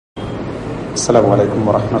السلام عليكم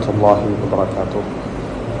ورحمة الله وبركاته.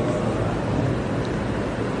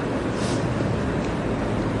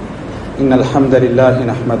 إن الحمد لله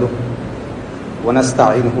نحمده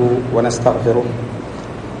ونستعينه ونستغفره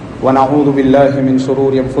ونعوذ بالله من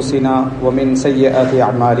شرور أنفسنا ومن سيئات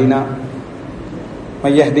أعمالنا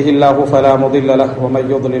من يهده الله فلا مضل له ومن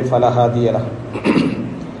يضلل فلا هادي له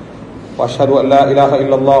وأشهد أن لا إله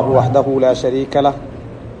إلا الله وحده لا شريك له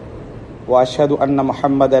وأشهد أن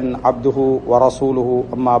محمدا عبده ورسوله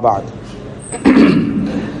أما بعد.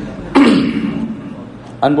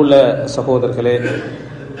 அன்புள்ள சகோதரர்களே,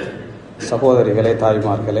 சகோதரிகளே,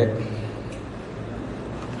 தாய்மார்களே,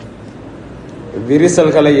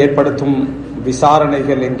 விரிசல்களை ஏற்படுத்தும்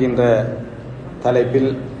விசாரணைகள் என்கின்ற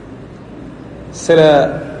தலைப்பில் சில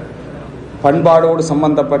பண்பாடோடு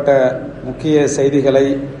சம்பந்தப்பட்ட முக்கிய செய்திகளை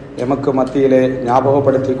எமக்கு மத்தியிலே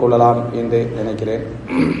ஞாபகப்படுத்திக் கொள்ளலாம் என்று நினைக்கிறேன்.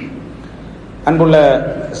 அன்புள்ள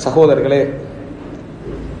சகோதரர்களே,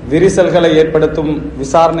 விரிசல்களை ஏற்படுத்தும்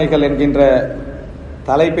விசாரணைகள் என்கின்ற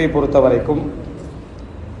தலைப்பை பொறுத்தவரைக்கும்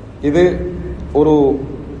இது ஒரு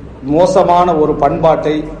மோசமான ஒரு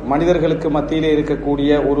பண்பாட்டை, மனிதர்களுக்கு மத்தியிலே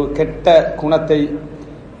இருக்கக்கூடிய ஒரு கெட்ட குணத்தை,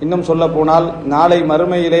 இன்னும் சொல்ல போனால் நாளை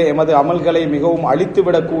மறுமையிலே எமது அமல்களை மிகவும்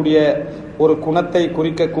அழித்துவிடக்கூடிய ஒரு குணத்தை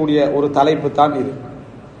குறிக்கக்கூடிய ஒரு தலைப்பு தான் இது.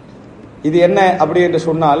 இது என்ன அப்படி என்று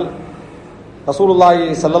சொன்னால், ரசூலுல்லாஹி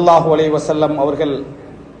ஸல்லல்லாஹு அலைஹி வஸல்லம் அவர்கள்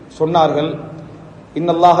சொன்னார்கள்,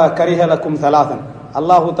 இன்னல்லாஹ கரிஹ லக்கும் ஸலாஸன்,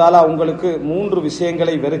 அல்லாஹு தஆலா உங்களுக்கு 3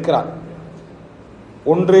 விஷயங்களை வெறுக்கிறார்.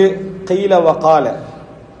 ஒன்று கீல வகால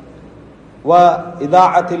வ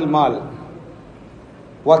இதாஅத்தில் மால்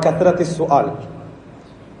வ கத்ரத்திஸ் சுஆல்.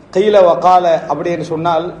 கீல வகால அப்படி என்று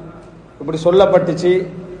சொன்னால், இப்படி சொல்லப்பட்டுச்சு,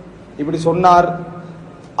 இப்படி சொன்னார்,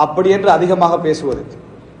 அப்படி என்று அதிகமாக பேசுவது.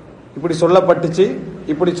 இப்படி சொல்லப்பட்டுச்சு,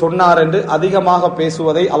 இப்படி சொன்னார் என்று அதிகமாக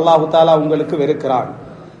பேசுவதை அல்லாஹு தஆலா உங்களுக்கு வெறுக்கிறான்.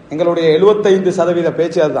 எங்களுடைய 75%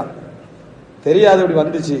 பேச்சு அதுதான். தெரியாது, இப்படி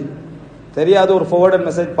வந்துச்சு, தெரியாது, ஒரு ஃபார்வர்டட்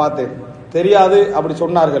மெசேஜ் பார்த்தேன், தெரியாது, அப்படி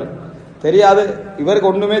சொன்னார்கள், தெரியாது, இவருக்கு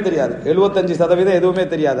ஒண்ணுமே தெரியாது, 75% எதுவுமே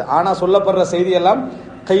தெரியாது. ஆனா சொல்லப்படுற செய்தி எல்லாம்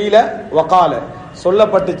கையில வகால,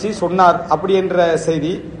 சொல்லப்பட்டுச்சு, சொன்னார், அப்படி என்ற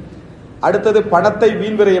செய்தி. அடுத்தது பணத்தை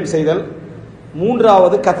வீண்விரயம் செய்தல்.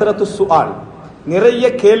 மூன்றாவது கத்ரத்து சுஆல், நிறைய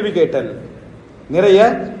கேள்வி கேட்டல், நிறைய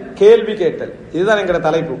கேள்வி கேட்டல். இதுதான் எங்களோட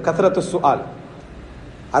தலைப்பு, கத்ரத்து சுஆல்.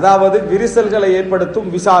 அதாவது விரிசல்களை ஏற்படுத்தும்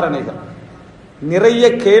விசாரணைகள். நிறைய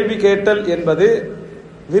கேள்வி கேட்டல் என்பது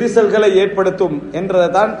விரிசல்களை ஏற்படுத்தும்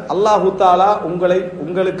என்றதான் அல்லாஹு தஆலா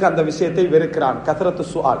உங்களுக்கு அந்த விஷயத்தை வெறுக்கிறான். கத்ரத்து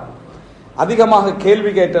சுஆல், அதிகமாக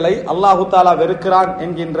கேள்வி கேட்டலை அல்லாஹு தஆலா வெறுக்கிறான்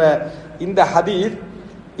என்கின்ற இந்த ஹதீஸ்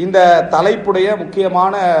இந்த தலைப்புடைய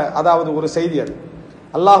முக்கியமான அதாவது ஒரு செய்தி. அது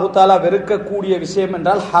அல்லாஹு தஆலா வெறுக்கக்கூடிய விஷயம்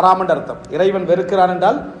என்றால் ஹராம் என்ற அர்த்தம். இறைவன் வெறுக்கிறான்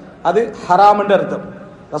என்றால் அது ஹராம் என்ற அர்த்தம்.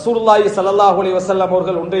 ரசூலுல்லாஹி ஸல்லல்லாஹு அலைஹி வஸல்லம்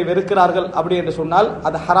அவர்கள் ஒன்றை வெறுக்கிறார்கள் அப்படி என்று சொன்னால்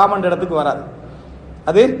அது ஹராம் என்ற இடத்துக்கு வராது,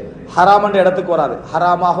 அது ஹராம் என்ற இடத்துக்கு வராது.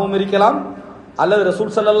 ஹராமாகவும் இருக்கலாம், அல்லது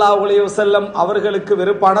ரசூல் ஸல்லல்லாஹு அலைஹி வஸல்லம் அவர்களுக்கு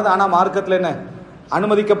வெறுப்பானது ஆனா மார்க்கத்தில் என்ன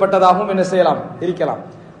அனுமதிக்கப்பட்டதாகவும் என்ன செய்யலாம், இருக்கலாம்.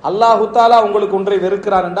 அல்லாஹு தஆலா உங்களுக்கு ஒன்றை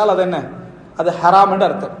வெறுக்கிறான் என்றால் அது என்ன, அது ஹராம் என்று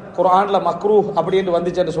அர்த்தம். குர்ஆன்ல மக்ரூஹ் அப்படி என்று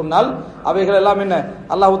வந்துச்சு என்று சொன்னால் அவைகள் எல்லாம் என்ன,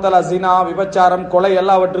 அல்லாஹு தஆலா ஜினா, விபச்சாரம், கொலை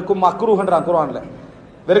எல்லாவற்றுக்கும் மக்ரூஹ் என்றான் குர்ஆன்ல,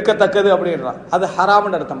 வெறுக்கத்தக்கது அப்படின்றான், அது ஹராம்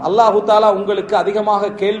என்று அர்த்தம். அல்லாஹு தஆலா உங்களுக்கு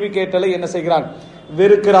அதிகமாக கேள்வி கேட்டலை என்ன செய்கிறான்,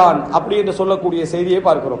 வெறுக்கிறான் அப்படி என்று சொல்லக்கூடிய செய்தியை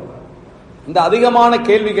பார்க்கிறோம். இந்த அதிகமான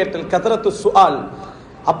கேள்வி கேட்டல், கத்ரத்து சுஆல்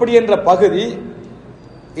அப்படி என்ற பகுதி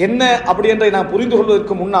என்ன அப்படி என்ற நான் புரிந்து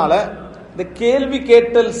கொள்வதற்கு முன்னால, இந்த கேள்வி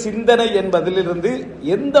கேட்டல் சிந்தனை என்பதிலிருந்து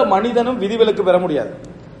எந்த மனிதனும் விதிவிலக்கு பெற முடியாது.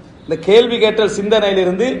 இந்த கேள்வி கேட்டல்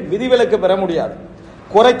சிந்தனையிலிருந்து விதிவிலக்கு பெற முடியாது.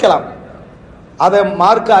 குறைக்கலாம், அதை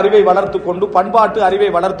மார்க்க அறிவை வளர்த்து கொண்டு, பண்பாட்டு அறிவை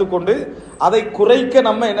வளர்த்து கொண்டு அதை குறைக்க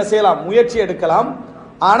நம்ம என்ன செய்யலாம், முயற்சி எடுக்கலாம்.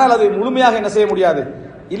 ஆனால் அதை முழுமையாக என்ன செய்ய முடியாது,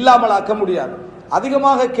 இல்லாமல் ஆக்க முடியாது.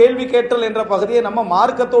 அதிகமாக கேள்வி கேட்டல் என்ற பகுதியை நம்ம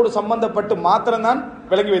மார்க்கத்தோடு சம்பந்தப்பட்டு மாத்திரம்தான்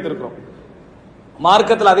விளங்கி வைத்திருக்கிறோம்.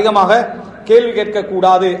 மார்க்கத்தில் அதிகமாக கேள்வி கேட்க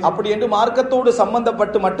கூடாது அப்படி என்று மார்க்கத்தோடு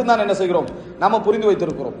சம்பந்தப்பட்டு மட்டும்தான் என்ன செய்கிறோம், நம்ம புரிந்து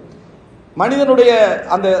வைத்திருக்கிறோம். மனிதனுடைய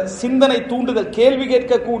அந்த சிந்தனை தூண்டுதல், கேள்வி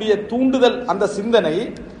கேட்கக்கூடிய தூண்டுதல், அந்த சிந்தனை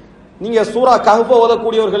நீங்க சூரா கஹ்ஃப்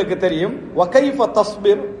ஓதக்கூடியவர்களுக்கு தெரியும். வகைஃப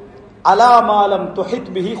தஸ்பிர் அலா மா லம்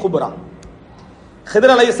துஹித் பிஹி குப்ரா.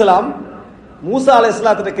 ஹிதர் அலைஹிஸ்ஸலாம் மூசா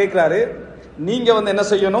அலைஹிஸ்ஸலாத்திட்ட கேட்கிறாரு, நீங்க என்ன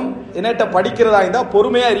செய்யணும், என்னட்ட படிக்கிறதா இருந்தா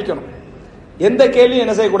பொறுமையா இருக்கணும், எந்த கேள்வியும்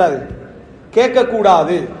என்ன செய்யக்கூடாது,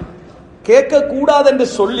 கேட்கக்கூடாது. கேட்கக்கூடாது என்று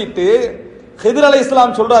சொல்லிட்டு ஹிதர்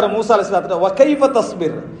அலைஹிஸ்ஸலாம் சொல்றாரு மூசா அலைஹிஸ்ஸலாத்திட்ட, வகைஃப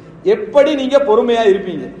தஸ்பிர், எப்படி நீங்க பொறுமையா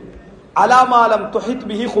இருப்பீங்க, அலாமாலம் துஹித்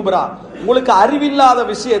பிஹி குப்ரா, உங்களுக்கு அறிவில்லாத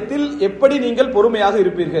விஷயத்தில் எப்படி நீங்கள் பொறுமையாக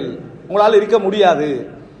இருப்பீர்கள், உங்களால் இருக்க முடியாது.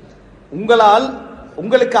 உங்களால்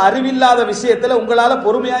உங்களுக்கு அறிவில்லாத விஷயத்துல உங்களால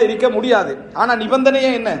பொறுமையா இருக்க முடியாது. ஆனா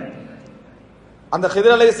நிபந்தனையே என்ன? அந்த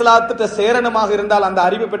ஹிதர் அலைஹிஸ்ஸலாத்திட்ட சேரணமாக இருந்தால் அந்த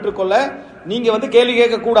அறிவை பெற்றுக்கொள்ள நீங்க கேள்வி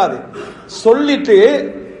கேட்க கூடாது. சொல்லிட்டு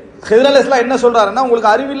ஹிதர் அலைஹிஸ்ஸலாம் என்ன சொல்றாருன்னா,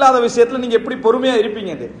 உங்களுக்கு அறிவில்லாத விஷயத்துல நீங்க எப்படி பொறுமையா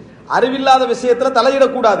இருப்பீங்க? அறிவில்லாத விஷயத்துல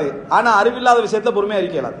தலையிடக்கூடாது, ஆனா அறிவில்லாத விஷயத்துல பொறுமையா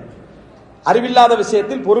இருக்கலாம். அறிவில்லாத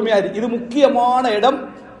விஷயத்தில் பொறுமையா இருக்கு. இது முக்கியமான இடம்.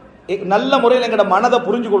 நல்ல முறையில் எங்கட மனதை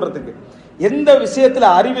புரிஞ்சு கொள்றதுக்கு. எந்த விஷயத்துல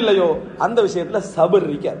அறிவில்லையோ அந்த விஷயத்துல சபர்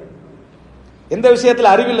இருக்காது. எந்த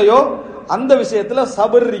விஷயத்துல அறிவில்லையோ அந்த விஷயத்துல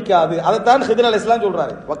சபர் இருக்காது. அதைத்தான் ஹிதர் அலைஹிஸ்ஸலாம்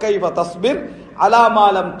சொல்றாரு, வகைஃப தஸ்பிர் அலா மா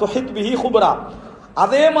லம் துஹித் பிஹி குப்ரா.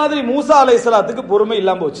 அதே மாதிரி மூசா அலைஹிஸ்ஸலாத்துக்கு பொறுமை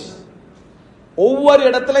இல்லாம போச்சு. ஒவ்வொரு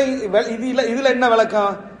இடத்துல இதுல என்ன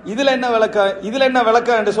விளக்கம், இதுல என்ன விளக்கம், இதுல என்ன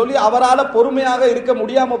விளக்கம் என்று சொல்லி அவரால் பொறுமையாக இருக்க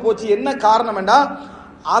முடியாம போச்சு. என்ன காரணம் என்றா,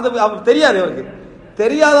 அது அவர் தெரியாது. அவருக்கு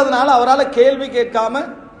தெரியாததுனால அவரால் கேள்வி கேட்காம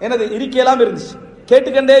எனது இருக்கலாம் இருந்துச்சு.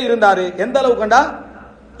 கேட்டுக்கண்டே இருந்தாரு. எந்த அளவுக்குண்டா,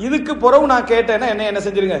 இதுக்கு பிறகு நான் கேட்டேன்னா என்ன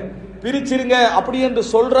செஞ்சிருங்க, பிரிச்சிருங்க அப்படி என்று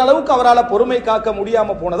சொல்ற அளவுக்கு அவரால் பொறுமை காக்க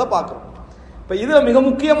முடியாம போனதை பார்க்கிறோம். இப்ப இதுல மிக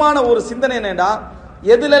முக்கியமான ஒரு சிந்தனை என்னன்னா,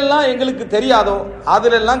 எதுலெல்லாம் எங்களுக்கு தெரியாதோ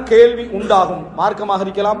அதிலெல்லாம் கேள்வி உண்டாகும். மார்க்கமாக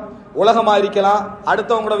இருக்கலாம், உலகமாக இருக்கலாம்,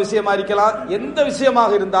 அடுத்தவங்களோட விஷயமா இருக்கலாம், எந்த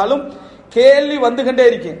விஷயமாக இருந்தாலும் கேள்வி வந்துகிட்டே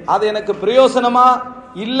இருக்கு. அது எனக்கு பிரயோசனமா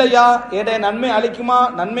இல்லையா, என்னை நன்மை அளிக்குமா,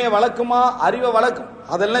 நன்மையை வளர்க்குமா, அறிவை வளர்க்கும்,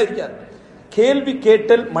 அதெல்லாம் இருக்காது. கேள்வி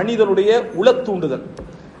கேட்டல் மனிதனுடைய உளத்தூண்டுதல்.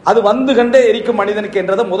 அது வந்துகண்டே இருக்கும் மனிதனுக்கு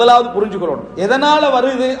என்றதை முதலாவது புரிஞ்சுக்கணும். எதனால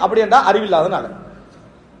வருது அப்படின்னா, அறிவில்லாதனால.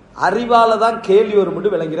 அறிவால தான் கேள்வி வரும்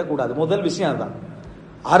என்று விளங்கிடக்கூடாது. முதல் விஷயம் அதுதான்.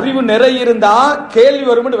 அறிவு நிறைய இருந்தா கேள்வி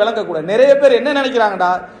வரும் என்று விளங்கக்கூடாது. நிறைய பேர் என்ன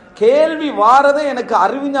நினைக்கிறாங்கடா, கேள்வி வாரதே எனக்கு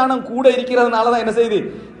அறிவு ஞானம் கூட இருக்கிறதுனாலதான் என்ன செய்யுது,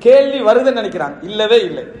 கேள்வி வருதுன்னு நினைக்கிறாங்க. இல்லவே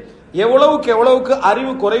இல்லை. எவ்வளவுக்கு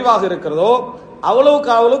அறிவு குறைவாக இருக்கிறதோ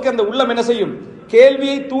அவ்வளவுக்கு அந்த உள்ளம் என்ன செய்யும்,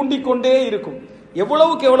 கேள்வியை தூண்டிக்கொண்டே இருக்கும்.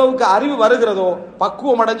 எவ்வளவுக்கு அறிவு வருகிறதோ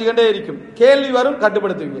பக்குவம் அடைஞ்சுக்கிட்டே இருக்கும். கேள்வி வரும்,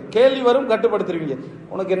 கட்டுப்படுத்துவீங்க, கேள்வி வரும், கட்டுப்படுத்துவீங்க.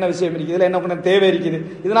 உனக்கு என்ன விஷயம் இருக்குது, இதுல என்ன தேவை இருக்குது,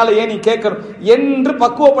 இதனால ஏன் நீ கேட்கணும் என்று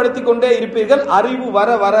பக்குவப்படுத்திக் கொண்டே இருப்பீர்கள். அறிவு வர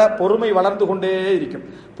வர பொறுமை வளர்ந்து கொண்டே இருக்கும்.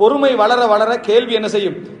 பொறுமை வளர வளர கேள்வி என்ன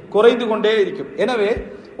செய்யும், குறைந்து கொண்டே இருக்கும். எனவே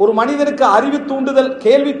ஒரு மனிதனுக்கு அறிவு தூண்டுதல்,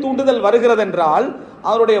 கேள்வி தூண்டுதல் வருகிறது என்றால்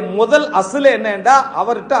அவருடைய முதல் அசல் என்ன என்றால்,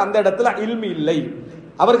 அவர்கிட்ட அந்த இடத்துல இல்மு இல்லை,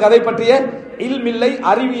 அவருக்கு அதை பற்றிய இல்ம் இல்லை,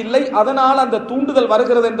 அறிவு இல்லை. அதனால அந்த தூண்டுதல்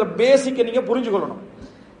வருகிறது என்ற பேசிக்க நீங்க புரிஞ்சு கொள்ளணும்.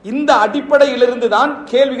 இந்த அடிப்படையிலிருந்து தான்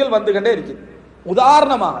கேள்விகள் வந்துகிட்டே இருக்கு.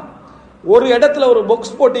 உதாரணமாக ஒரு இடத்துல ஒரு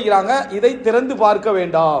பாக்ஸ் போட்டிக்கிறாங்க, இதை திறந்து பார்க்க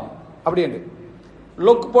வேண்டாம் அப்படின்னு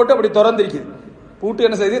லொக் போட்டு அப்படி திறந்திருக்குது. பூட்டு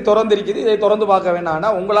என்ன செய்து திறந்திருக்குது, இதை திறந்து பார்க்க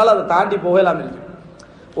வேண்டாம்னா உங்களால் அதை தாண்டி போகலாம் இருக்கு.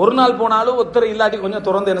 ஒரு நாள் போனாலும் ஒருத்தர் இல்லாட்டி கொஞ்சம்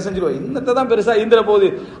திறந்து என்ன செஞ்சிருவோம், இன்னத்தை தான் பெருசா ஈந்திர போகுது,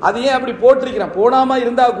 அது ஏன் அப்படி போட்டிருக்கிறேன், போடாம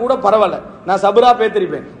இருந்தா கூட பரவாயில்ல, நான் சபரா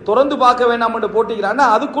பேத்திருப்பேன், திறந்து பார்க்க வேண்டாம் போட்டிக்கிறான்னா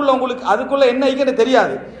அதுக்குள்ள என்ன ஐக்கியம்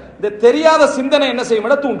தெரியாது. இந்த தெரியாத சிந்தனை என்ன செய்யும்,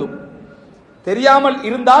 தூண்டும். தெரியாமல்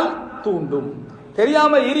இருந்தால் தூண்டும்,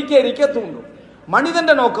 தெரியாமல் இருக்க தூண்டும்.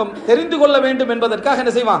 மனிதன் நோக்கம் தெரிந்து கொள்ள வேண்டும் என்பதற்காக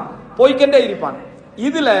என்ன செய்வான், போய்கண்டே இருப்பான்.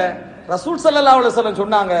 இதுல ரசூல் ஸல்லல்லாஹு அலைஹி வஸல்லம்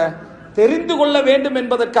சொன்னாங்க, தெரிந்து கொள்ள வேண்டும்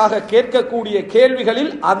என்பதற்காக கேட்கக்கூடிய கேள்விகளில்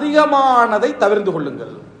அதிகமானதை தவிர்த்து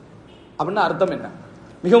கொள்ளுங்கள். அப்படின்னு அர்த்தம் என்ன?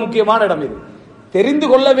 மிக முக்கியமான இடம் இது. தெரிந்து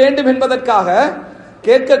கொள்ள வேண்டும் என்பதற்காக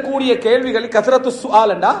கேட்கக்கூடிய கேள்விகளில் கஸரத்து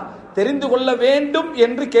சுஆல் என்றா, தெரிந்து கொள்ள வேண்டும்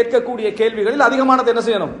என்று கேட்கக்கூடிய கேள்விகளில் அதிகமானதை என்ன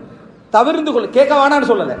செய்யணும், தவிர்த்து கொள்ள. கேட்க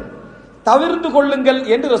வேணான்னு சொல்லல, தவிர்த்து கொள்ளுங்கள்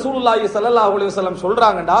என்று ரசூலுல்லாஹி ஸல்லல்லாஹு அலைஹி வஸல்லம்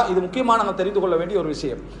சொல்றாங்கடா. இது முக்கியமான நம்ம தெரிந்து கொள்ள வேண்டிய ஒரு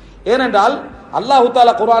விஷயம். ஏனென்றால் அல்லாஹ்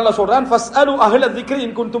தஆலா குர்ஆன்ல சொல்றான், ஃபஸ்அலு அஹ்ல ذிக்ரி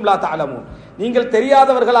இன் குன்தும் லா தஅலமூன். நீங்கள்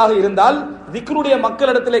தெரியாதவர்களாக இருந்தால் திக்ருடைய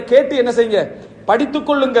மக்களிடத்திலே கேட்டு என்ன செய்யுங்க, படித்துக்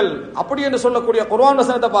கொள்ளுங்கள் அப்படி என்று சொல்லக்கூடிய குர்ஆன்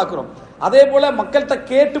வசனத்தை பார்க்கிறோம். அதே போல மக்கள்கிட்ட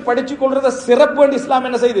கேட்டு படிச்சு கொள்றத சிறப்பு என்று இஸ்லாம்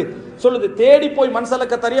என்ன செய்து சொல்லுது. தேடி போய்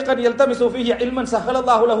மன்சலக்க தரீகன் யல்தமிசு ஃபீஹி இல்மன்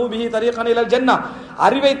ஸஹலல்லாஹு லஹு பிஹி தரீகன் இலல் ஜன்னah.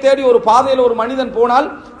 அறிவை தேடி ஒரு பாதையில் ஒரு மனிதன் போனால்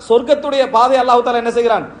சொர்க்கத்துடைய பாதை அல்லாஹ் தஆலா என்ன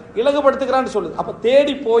செய்கிறான், இலகுபடுத்துகிறான்னு சொல்லுது. அப்ப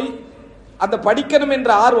தேடி போய் அந்த படிக்கணும் என்ற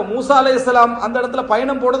ஆர்வம், மூசா அலைஹிஸ்ஸலாம் அந்த இடத்துல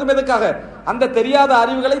பயணம் போனதும் எதுக்காக, அந்த தெரியாத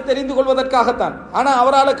அறிவுகளை தெரிந்து கொள்வதற்காகத்தான். ஆனா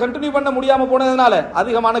அவரால் கண்டினியூ பண்ண முடியாம போனதுனால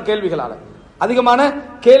அதிகமான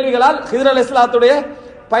கேள்விகளால் ஹிதர் அலைஹிஸ்ஸலாத்துடைய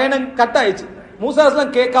பயணம் கட் ஆயிடுச்சு. மூசா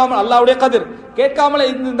அலைஹிஸ்ஸலாம் கேட்காமல், அல்லாஹ்வுடைய கதிர் கேட்காமலே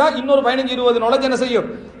இருந்தா இன்னொரு 15-20 நாலேஜ் என்ன செய்யும்,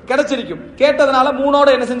 கிடைச்சிருக்கும். கேட்டதுனால 3ஓட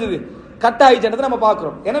என்ன செஞ்சது, கட் ஆயிடுச்சுன்றதை நம்ம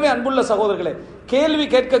பார்க்கிறோம். எனவே அன்புள்ள சகோதரர்களே, கேள்வி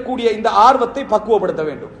கேட்கக்கூடிய இந்த ஆர்வத்தை பக்குவப்படுத்த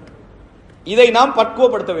வேண்டும். இதை நாம்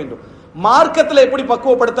பக்குவப்படுத்த வேண்டும். மார்க்கத்தில் எப்படி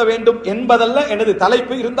பக்குவப்படுத்த வேண்டும் என்பதல்ல எனது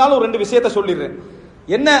தலைப்பு. இருந்தாலும் ஒரு 2 விஷயத்தை சொல்லிடுறேன்.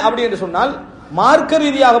 என்ன அப்படி என்று சொன்னால், மார்க்க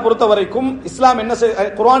ரீதியாக பொறுத்த வரைக்கும் இஸ்லாம் என்ன,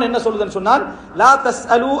 குர்ஆன் என்ன சொல்லுதுன்னு சொன்னால், லா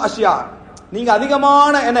தஸ்அலு அஷ்யா, நீங்க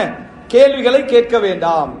அதிகமான என்ன கேள்விகளை கேட்க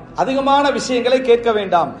வேண்டாம், அதிகமான விஷயங்களை கேட்க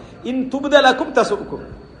வேண்டாம். இன் துப்தலக்கும் தசுக்கும்,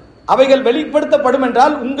 அவைகள் வெளிப்படுத்தப்படும்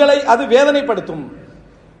என்றால் உங்களை அது வேதனைப்படுத்தும்.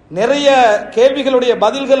 நிறைய கேள்விகளுடைய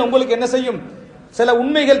பதில்கள் உங்களுக்கு என்ன செய்யும்? சில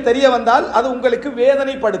உண்மைகள் தெரிய வந்தால் அது உங்களுக்கு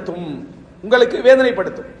வேதனைப்படுத்தும்.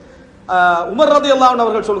 உமர் ரலியல்லாஹு அன்ஹு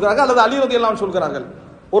அவர்கள் சொல்கிறார்கள், அல்லது அலி ரலியல்லாஹு அன்ஹு சொல்கிறார்கள்,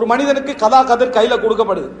 ஒரு மனிதனுக்கு கதா கதிர் கையில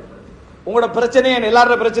கொடுக்கப்படுது. உங்களோட பிரச்சனை என்ன,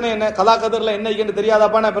 எல்லாரோட பிரச்சனை என்ன, கதா கதிர்ல என்ன இருக்குன்னு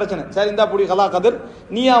தெரியாதாப்பான பிரச்சனை. சரி, இந்தா புடி கதா கதிர்,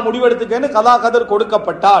 நீயா முடிவெடுத்துக்கன்னு கதா கதிர்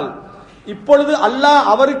கொடுக்கப்பட்டால், இப்பொழுது அல்லாஹ்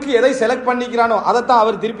அவருக்கு எதை செலக்ட் பண்ணிக்கிறானோ அதைத்தான்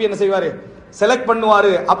அவர் திருப்பி என்ன செய்வாரு? செலக்ட்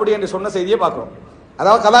பண்ணுவாரு. அப்படி என்று சொன்ன செய்தியை பார்க்கிறோம்.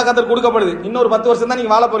 அதாவது கதா கதிர் கொடுக்கப்படுது, இன்னொரு 10 வருஷம் தான்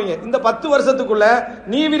நீங்க வாழ போறீங்க, இந்த 10 வருஷத்துக்குள்ள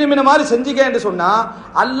நீ விரும்பின மாதிரி செஞ்சுக்க என்று சொன்னா,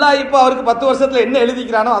 அல்லாஹ் இப்ப அவருக்கு 10 வருஷத்துல என்ன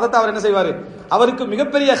எழுதிக்கிறானோ அதைத்தான் அவர் என்ன செய்வாரு? அவருக்கு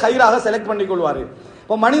மிகப்பெரிய ஹைராக செலக்ட் பண்ணி கொள்வாரு.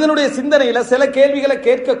 இப்போ மனிதனுடைய சிந்தனையில சில கேள்விகளை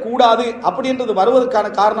கேட்க கூடாது அப்படின்றது வருவதற்கான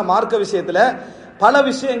காரணம், மார்க்க விஷயத்துல பல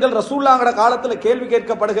விஷயங்கள் ரசூலுல்லாஹ்ங்கட காலத்துல கேள்வி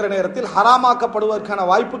கேட்கப்படுகிற நேரத்தில் ஹராமாக்கப்படுவதற்கான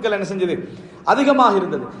வாய்ப்புகள் என்ன செஞ்சது? அதிகமாக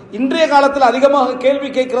இருந்தது. இன்றைய காலத்தில் அதிகமாக கேள்வி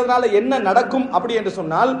கேட்கறதுனால என்ன நடக்கும் அப்படி என்று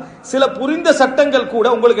சொன்னால், சில புரிந்த சட்டங்கள் கூட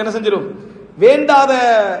உங்களுக்கு என்ன செஞ்சிடும்? வேண்டாத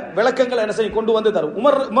விளக்கங்கள் என்ன செய்யும்? கொண்டு வந்து தரும்.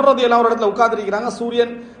 உமர் ரலியல்லாஹு அன்ஹு இடத்துல உட்கார்ந்திருக்கிறாங்க,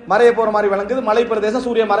 சூரியன் மறைய போற மாதிரி விளங்குது, மலை பிரதேசம்,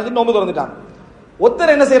 சூரியன் மறைஞ்சு நோம்பு திறந்துட்டாங்க.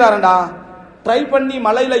 ஒருத்தர் என்ன செய்யறாருண்டா, ட்ரை பண்ணி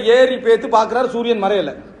மலையில ஏறி பேத்து பாக்குறாரு, சூரியன்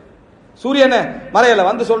மறையல.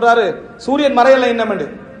 வந்து சொல்றாரு, சூரியன் மறையல என்னமெண்டு.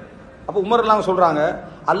 அப்ப உமர்லாம் சொல்றாங்க,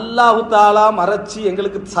 அல்லாஹு தாலா மறைச்சி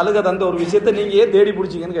எங்களுக்கு சலுகை தந்த ஒரு விஷயத்தை நீங்க ஏன் தேடி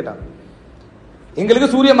பிடிச்சீங்கன்னு கேட்டாங்க. எங்களுக்கு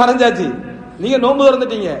சூரியன் மறைஞ்சாச்சு, நீங்க நோன்பு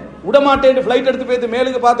திறந்துட்டீங்க, விடமாட்டேன்னு பிளைட் எடுத்து போய்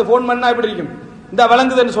மேலுக்கு பார்த்து போன் பண்ணா எப்படி இருக்கும்? இந்த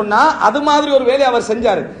விளங்குதுன்னு சொன்னா அது மாதிரி ஒரு வேலையை அவர்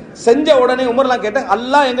செஞ்சாரு. செஞ்ச உடனே உமர்லாம் கேட்டாங்க,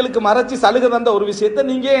 அல்லாஹ் எங்களுக்கு மறைச்சி சலுகை தந்த ஒரு விஷயத்தை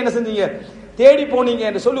நீங்க என்ன செஞ்சீங்க? தேடி போனீங்க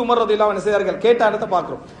என்று சொல்லி உமர் ரலியல்லாஹு அன்ஹு செய்தார்கள். கேட்டானதை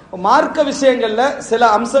பார்க்கிறோம். மார்க்க விஷயங்கள்ல சில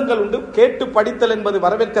அம்சங்கள் உண்டு. கேட்டு படித்தல் என்பது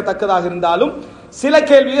வரவேற்கத்தக்கதாக இருந்தாலும் சில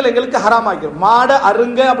கேள்விகள் எங்களுக்கு ஹராமாக்கிறோம். மாட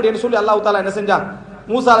அருங்க அப்படின்னு சொல்லி அல்லாஹ் தஆலா என்ன செஞ்சான்?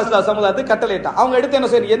 மூசா அலைஹிஸ்ஸலாம் சமுதாயத்துக்கு கட்டளையிட்டான். அவங்க எடுத்து என்ன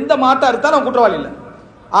செய்யணும்? எந்த மாட்டை அறுத்தாலும் அவன் குற்றவாளி இல்லை.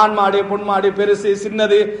 ஆண் மாடு, பொன் மாடு, பெருசு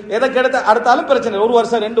சின்னது எதை கெடுத்த அறுத்தாலும் பிரச்சனை. 1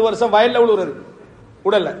 வருஷம் 2 வருஷம் வயல்ல விழுறது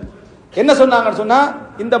உடல்ல. என்ன சொன்னாங்கன்னு சொன்னா,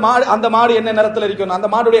 இந்த மாடு அந்த மாடு என்ன நிறத்துல இருக்கணும், அந்த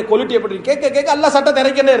மாடுடைய குவாலிட்டி எப்படி கேட்க கேட்க அல்லாஹ் சட்டத்தை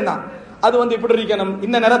இறக்கிட்டே இருந்தான். அது இப்படி இருக்கணும்,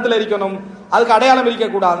 இந்த நிறத்துல இருக்கணும், அதுக்கு அடையாளம் இருக்க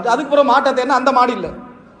கூடாது. அதுக்கு பிறகு மாட்டத்தை என்ன அந்த மாடு இல்ல,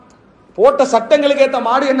 போட்ட சட்டங்களுக்கு ஏத்த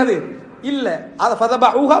மாடு என்னது இல்ல.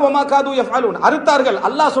 அறுத்தார்கள்.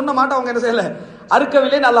 அல்லாஹ் சொன்ன மாட்டை அவங்க என்ன செய்யல,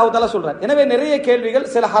 அறுக்கவில்லைன்னு அல்லாஹ் தஆலா சொல்றார். எனவே நிறைய கேள்விகள்,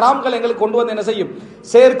 சில ஹராம்கள் எங்களுக்கு கொண்டு வந்து என்ன செய்யும்?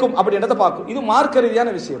 சேர்க்கும் அப்படின்றத பார்க்கும். இது மார்க்க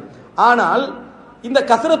ரீதியான விஷயம். ஆனால் இந்த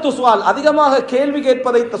கஸ்ரத்து சுஆல், அதிகமாக கேள்வி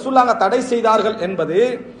கேட்பதை ரசூலுல்லாஹ் தடை செய்தார்கள் என்பது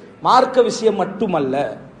மார்க்க விஷயம் மட்டுமல்ல,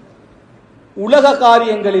 உலக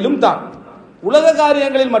காரியங்களிலும் தான். உலக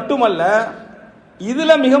காரியங்களில் மட்டுமல்ல,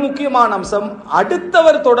 இதுல மிக முக்கியமான அம்சம்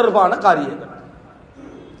அடுத்தவர் தொடர்பான காரியங்கள்.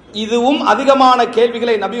 இதுவும் அதிகமான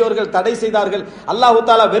கேள்விகளை நபி அவர்கள் தடை செய்தார்கள், அல்லாஹ்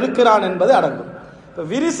தஆலா வெறுக்கிறான் என்பது அடங்கும்.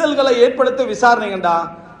 விரிசல்களை ஏற்படுத்த விசாரணைகண்டா,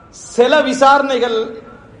 சில விசாரணைகள்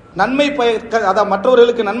நன்மை பயக்க, அதாவது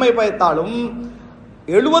மற்றவர்களுக்கு நன்மை பயத்தாலும்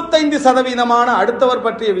 75% அடுத்தவர்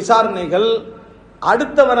பற்றிய விசாரணைகள்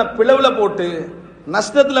அடுத்தவரை பிளவுல போட்டு,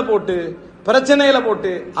 நஷ்டத்துல போட்டு, பிரச்சனையில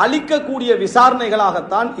போட்டு அழிக்கக்கூடிய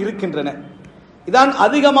விசாரணைகளாகத்தான் இருக்கின்றன. இதான்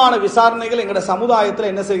அதிகமான விசாரணைகள் எங்கட சமுதாயத்தில்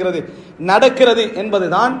என்ன செய்கிறது, நடக்கிறது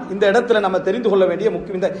என்பதுதான் இந்த இடத்துல நம்ம தெரிந்து கொள்ள வேண்டிய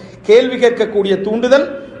முக்கியம். இந்த கேள்வி கேட்கக்கூடிய தூண்டுதல்,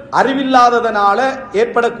 அறிவில்லாததனால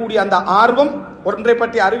ஏற்படக்கூடிய அந்த ஆர்வம், ஒன்றை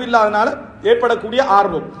பற்றி அறிவில்லாதனால ஏற்படக்கூடிய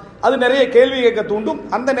ஆர்வம், அது நிறைய கேள்வி கேட்க தூண்டும்.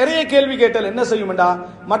 அந்த நிறைய கேள்வி கேட்டல் என்ன செய்யும்டா,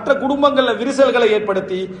 மற்ற குடும்பங்கள்ல விரிசல்களை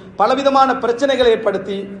ஏற்படுத்தி, பலவிதமான பிரச்சனைகளை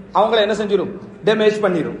ஏற்படுத்தி அவங்களை என்ன செஞ்சிடும்? டேமேஜ்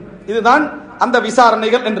பண்ணிடும். இதுதான் அந்த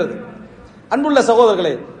விசாரணைகள் என்றது. அன்புள்ள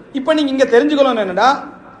சகோதரர்களே, இப்ப நீங்க இங்க தெரிஞ்சுக்கணும் என்னடா,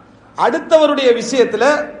 அடுத்தவருடைய விஷயத்துல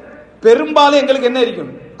பெரும்பாலும் எங்களுக்கு என்ன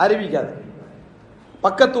இருக்கும்? அறிவிக்காது.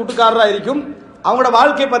 பக்கத்து வீட்டுக்காரரா இருக்கும், அவங்களோட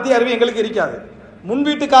வாழ்க்கை பத்தி அறிவு எங்களுக்கு இருக்காது. முன்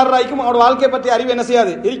வீட்டுக்காரராய்க்கும் அவனோட வாழ்க்கை பற்றி அறிவு என்ன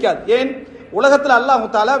செய்யாது? இருக்காது. ஏன்? உலகத்தில் அல்லாஹ்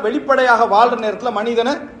தஆலா வெளிப்படையாக வாழ்ற நேரத்தில்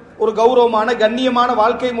மனிதனை ஒரு கௌரவமான கண்ணியமான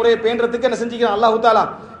வாழ்க்கை முறையை பேன்றதுக்கு என்ன செஞ்சுக்கிறான்? அல்லாஹ் தஆலா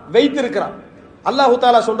வைத்திருக்கிறான். அல்லாஹ்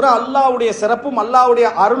தஆலா சொல்ற, அல்லாஹ்வுடைய சிறப்பும் அல்லாஹ்வுடைய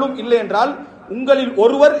அருளும் இல்லை என்றால் உங்களில்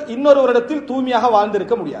ஒருவர் இன்னொருவரிடத்தில் தூய்மையாக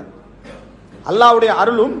வாழ்ந்திருக்க முடியாது. அல்லாஹ்வுடைய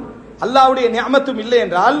அருளும் அல்லாஹ்வுடைய நிஅமத்தும் இல்லை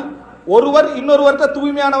என்றால் ஒருவர் இன்னொருவர்கிட்ட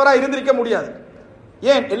தூய்மையானவராக இருந்திருக்க முடியாது.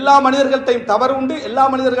 ஏன்? எல்லா மனிதர்கள்ட்டையும் தவறு உண்டு, எல்லா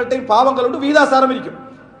மனிதர்கள்ட்டையும் பாவங்கள் உண்டு, விகிதாசாரம் இருக்கும்,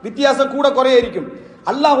 வித்தியாசம் கூட குறைய இருக்கும்.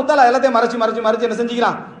 அல்லாஹ் தஆலா எல்லாத்தையும் மறைச்சு மறைச்சு மறைச்சு என்ன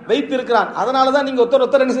செஞ்சுக்கிறான்? வைத்து இருக்கிறான். அதனாலதான் நீங்க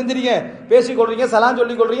ஒருத்தர் என்ன செஞ்சீங்க? பேசிக் கொள்றீங்க, சலாம்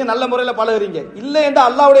சொல்லிக் கொள்றீங்க, நல்ல முறையில் பழகுறீங்க. இல்லை என்ற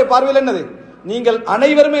அல்லாஹ்வுடைய பார்வையில் என்னது? நீங்கள்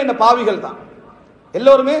அனைவருமே என்ன பாவிகள் தான்.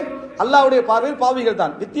 எல்லோருமே அல்லாஹ்வுடைய பார்வையில் பாவிகள்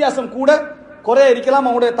தான். வித்தியாசம் கூட குறைய இருக்கலாம்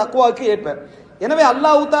அவங்களுடைய தக்வாவுக்கு ஏற்ப. எனவே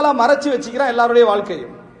அல்லாஹ் தஆலா மறைச்சு வச்சுக்கிறான் எல்லாருடைய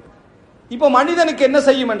வாழ்க்கையும். இப்ப மனிதனுக்கு என்ன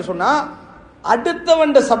செய்யும் என்று சொன்னா,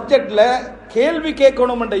 அடுத்தவன் சப்ஜெக்ட்ல கேள்வி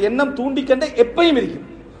கேட்கணும் என்ற எண்ணம் தூண்டிக்கண்ட எப்பயும் இருக்கும்.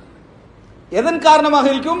 எதன் காரணமாக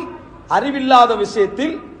இருக்கும்? அறிவில்லாத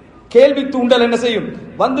விஷயத்தில் கேள்வி தூண்டல் என்ன செய்யும்?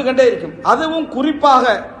 வந்து கண்டே இருக்கும். அதுவும் குறிப்பாக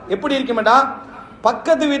எப்படி இருக்குமெண்டா,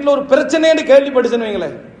 பக்கத்து வீட்டில் ஒரு பிரச்சனைன்னு கேள்விப்பட்டுச்சுன்னு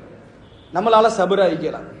வைங்களேன், நம்மளால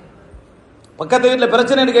சபராயிக்கலாம். பக்கத்து வீட்டில்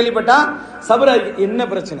பிரச்சனைன்னு கேள்விப்பட்டா சபராய், என்ன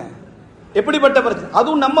பிரச்சனை, எப்படிப்பட்ட பிரச்சனை,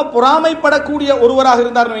 அதுவும் நம்ம பொறாமைப்படக்கூடிய ஒருவராக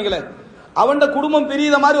இருந்தார்னு வைங்களேன், அவன் குடும்பம்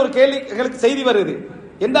பிரியாத மாதிரி ஒரு கேள்வி செய்தி வருது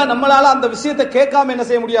என்றா நம்மளால அந்த விஷயத்தை கேட்காம என்ன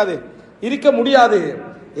செய்ய முடியாது, இருக்க முடியாது.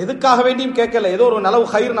 எதுக்காக வேண்டியும் கேட்கல, ஏதோ ஒரு நலவு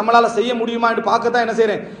கயிறு நம்மளால செய்ய முடியுமா என்று பார்க்கத்தான் என்ன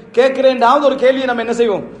செய்யறேன், கேட்கிறேன்டாவது ஒரு கேள்வியை நம்ம என்ன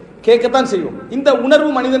செய்வோம், கேட்கத்தான் செய்வோம். இந்த உணர்வு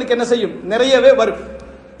மனிதனுக்கு என்ன செய்யும், நிறையவே வரும்.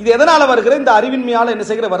 இது எதனால வருகிற, இந்த அறிவின்மையால என்ன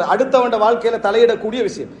செய்கிற வர, அடுத்தவண்ட வாழ்க்கையில தலையிடக்கூடிய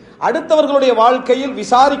விஷயம், அடுத்தவர்களுடைய வாழ்க்கையில்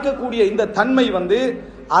விசாரிக்கக்கூடிய இந்த தன்மை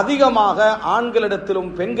அதிகமாக ஆண்களிடத்திலும்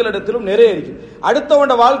பெண்களிடத்திலும் நிறைய இருக்கு.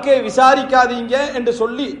 அடுத்தவண்ட வாழ்க்கையை விசாரிக்காதீங்க என்று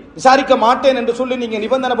சொல்லி, விசாரிக்க மாட்டேன் என்று சொல்லி நீங்க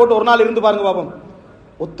நிபந்தனை போட்டு ஒரு நாள் இருந்து பாருங்க பாப்போம்,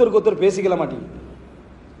 ஒருத்தருக்கு ஒருத்தர் பேசிக்கல மாட்டீங்க.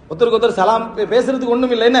 ஒருத்தருக்கு ஒருத்தர் சலாம் பேசுறதுக்கு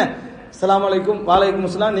ஒண்ணும் இல்லை, என்ன அஸ்ஸலாமு அலைக்கும் வலைக்கும்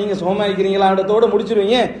அஸ்ஸலாம், நீங்க சோமாயிக்கிறீங்களான்றதோட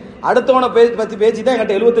முடிச்சிருவீங்க. அடுத்தவனை பத்தி பேசிட்டா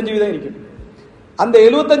என்கிட்ட 75 வீதம் இருக்கு. அந்த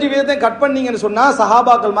 75 வீதத்தை கட் பண்ணீங்கன்னு சொன்னா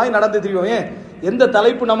சஹாபாக்கள் மாதிரி நடந்து தெரியும். எந்த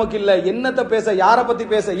தலைப்பு நமக்கு இல்லை, என்னத்தை பேச, யாரை பத்தி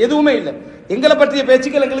பேச, எதுவுமே இல்லை. எங்களை பற்றிய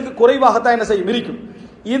பேச்சுக்கள் எங்களுக்கு குறைவாகத்தான் என்ன செய்யும், இருக்கும்.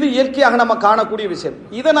 இது இயற்கையாக நம்ம காணக்கூடிய விஷயம்.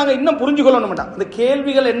 இதை நாங்க இன்னும் புரிஞ்சுக்கொள்ளணும். இந்த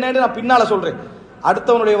கேள்விகள் என்னன்னு நான் பின்னால சொல்றேன்.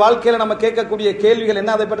 அடுத்தவனுடைய வாழ்க்கையில நம்ம கேட்கக்கூடிய கேள்விகள்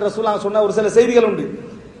என்ன, அதை பற்றி ரசூலுல்லாஹ் சொன்ன ஒரு சில செய்திகள் உண்டு.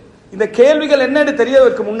 இந்த கேள்விகள் என்னன்னு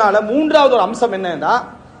தெரியவதற்கு முன்னால மூன்றாவது ஒரு அம்சம் என்னன்னா,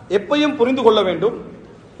 எப்பையும் புரிந்து கொள்ள வேண்டும்,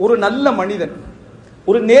 ஒரு நல்ல மனிதன்,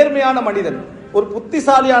 ஒரு நேர்மையான மனிதன், ஒரு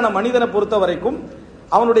புத்திசாலியான மனிதனை பொறுத்த வரைக்கும்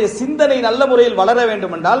அவனுடைய சிந்தனை நல்ல முறையில் வளர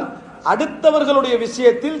வேண்டும் என்றால் அடுத்தவர்களுடைய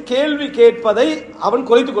விஷயத்தில் கேள்வி கேட்பதை அவன்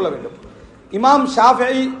குறைத்துக் கொள்ள வேண்டும். இமாம்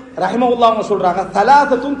ஷாஃபிஈ ரஹிமஹுல்லாஹ் சொல்றாங்க,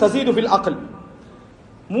 தலாதத்துன் தஸீது ஃபில் அக்ல்,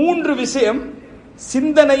 3 விஷயம்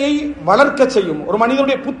சிந்தனையை வளர்க்க செய்யும், ஒரு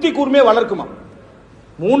மனிதனுடைய புத்தி கூர்மையை வளர்க்குமா.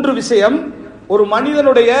 3 விஷயம் ஒரு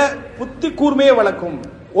மனிதனுடைய புத்தி கூர்மையை வளர்க்கும்.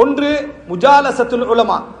 ஒன்று முஜாலசத்துல்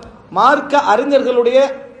உலமா, மார்க்க அறிஞர்களுடைய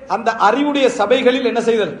அந்த அறிவுடைய சபைகளில் என்ன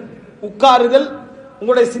செய்தல், உட்காருதல்,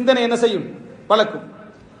 உங்களுடைய சிந்தனை என்ன செய்யும், வளர்க்கும்.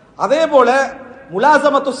 அதே போல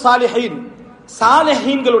முலாசமத்து சாலிஹீன்,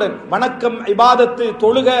 சாலிஹீன்களுடன் வணக்கம், இபாதத்து,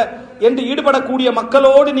 தொழுக என்று ஈடுபடக்கூடிய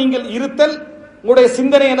மக்களோடு நீங்கள் இருத்தல் உங்களுடைய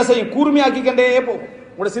சிந்தனை என்ன செய்யும், கூர்மையாக்கிக்கிட்டே போகும்.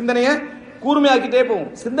 உங்களுடைய சிந்தனையை கூர்மையாக்கிட்டே போகும்.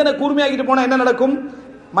 சிந்தனை கூர்மையாக்கிட்டு போனா என்ன நடக்கும்,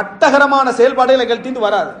 மட்டகரமான செயல்பாடுகள் எங்கள்கிட்ட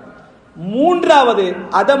வராது. மூன்றாவது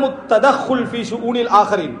அதமு ததஹுல் ஃபீ ஷுஊனில்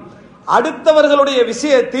ஆகரின், அடுத்தவர்களுடைய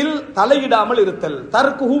விஷயத்தில் தலையிடாமல் இருத்தல்.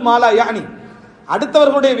 தர்குஹு மாலா யானி,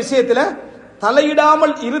 அடுத்தவர்களுடைய விஷயத்தில்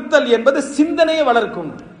தலையிடாமல் இருத்தல் என்பது சிந்தனையை வளர்க்கும்,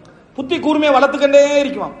 புத்தி கூர்மையை வளர்த்துக்கொண்டே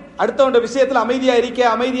இருக்குமா. அடுத்தவனுடைய விஷயத்தில் அமைதியா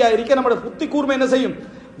இருக்க நம்முடைய புத்தி கூர்மை என்ன செய்யும்,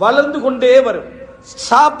 வளர்ந்து கொண்டே வரும்.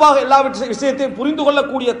 ஷாப்பாக எல்லா விஷயத்தையும் புரிந்து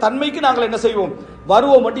கொள்ளக்கூடிய தன்மைக்கு நாங்கள் என்ன செய்வோம்,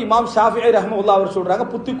 வருவோம். மட்டும் இமாம் ஷாஃபிஈ ரஹ்மத்துல்லாஹி அவர் சொல்றாங்க,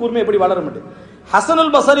 புத்தி கூர்மை எப்படி வளரும்.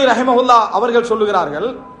 ஹசனுல் பஸரி ரஹ்மத்துல்லாஹ் அவர்கள் சொல்லுகிறார்கள்,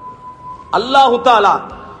 அல்லாஹு தஆலா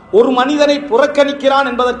ஒரு மனிதனை புறக்கணிக்கிறான்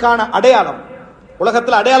என்பதற்கான அடையாளம்,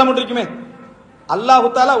 உலகத்தில் அடையாளம் ஒன்று இருக்குமே, அல்லாஹு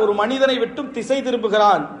தஆலா ஒரு மனிதனை விட்டும் திசை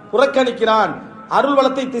திருப்புகிறான், புறக்கணிக்கிறான், அருள்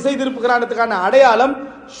வளத்தை திசை திருப்புகிறான் அடையாளம்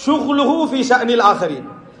ஷுக்லுஹு ஃபீ ஷஅனில் ஆகரின்,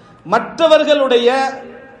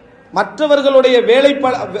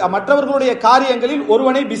 மற்றவர்களுடைய காரியங்களில்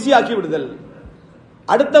ஒருவனை பிஸியாக்கி விடுதல்.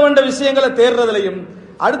 அடுத்தவண்ட விஷயங்களை தேடுறதுலையும்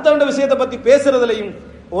அடுத்தவண்ட விஷயத்தை பத்தி பேசுறதுலையும்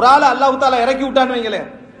ஒரு ஆளை அல்லாஹு தஆலா இறக்கி விட்டான்னு வைங்களேன்,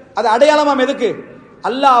 அது அடையாளமாம். எதுக்கு,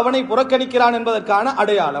 அல்லாஹ் அவனை புறக்கணிக்கிறான் என்பதற்கான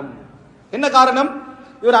அடையாளம். என்ன காரணம்,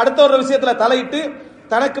 இவர் அடுத்த ஒரு விஷயத்துல தலையிட்டு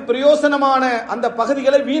தனக்கு பிரயோசனமான அந்த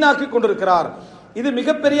பகுதிகளை வீணாக்கி கொண்டிருக்கிறார். இது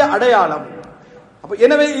மிகப்பெரிய அடையாளம்.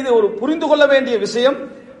 எனவே இது ஒரு புரிந்து கொள்ள வேண்டிய விஷயம்.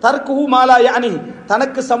 தர்குஹு மாலா யானி,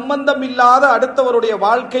 தனக்கு சம்பந்தம் இல்லாத அடுத்தவருடைய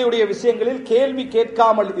வாழ்க்கையுடைய விஷயங்களில் கேள்வி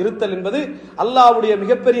கேட்காமல் இருத்தல் என்பது அல்லாஹ்வுடைய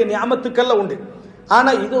மிகப்பெரிய நியாமத்துக்கள்ல உண்டு.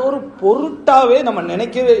 ஆனா இது ஒரு பொருட்டாவே நம்ம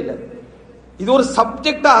நினைக்கவே இல்லை, இது ஒரு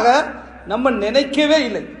சப்ஜெக்டாக நம்ம நினைக்கவே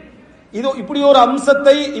இல்லை. இது இப்படி ஒரு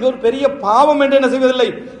அம்சத்தை, இது ஒரு பெரிய பாவம் என்று என்ன செய்வதில்லை,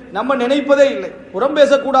 நம்ம நினைப்பதே இல்லை. புறம்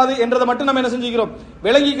பேசக்கூடாது என்றதை மட்டும் நம்ம என்ன செஞ்சுக்கிறோம்,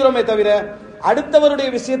 விளங்கிக்கிறோமே தவிர அடுத்தவருடைய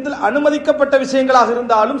விஷயத்தில் அனுமதிக்கப்பட்ட விஷயங்களாக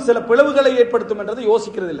இருந்தாலும் சில பிளவுகளை ஏற்படுத்தும் என்றதை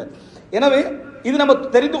யோசிக்கிறது இல்லை. எனவே இது நம்ம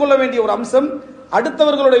தெரிந்து கொள்ள வேண்டிய ஒரு அம்சம்.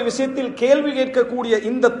 அடுத்தவர்களுடைய விஷயத்தில் கேள்வி கேட்கக்கூடிய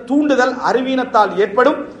இந்த தூண்டுதல் அறிவீனத்தால்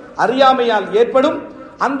ஏற்படும், அறியாமையால் ஏற்படும்.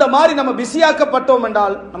 அந்த மாதிரி நம்ம பிஸியாக்கப்பட்டோம்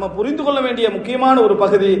என்றால் நம்ம புரிந்து கொள்ள வேண்டிய முக்கியமான ஒரு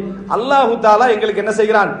பகுதி, அல்லாஹு தஆலா எங்களுக்கு என்ன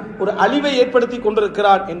செய்கிறான், ஒரு அழிவை ஏற்படுத்தி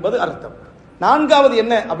கொண்டிருக்கிறான் என்பது அர்த்தம். நான்காவது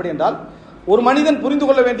என்ன அப்படி என்றால், ஒரு மனிதன் புரிந்து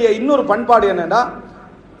கொள்ள வேண்டிய இன்னொரு பண்பாடு என்னன்னா,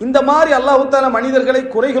 இந்த மாதிரி அல்லாஹு தஆலா மனிதர்களை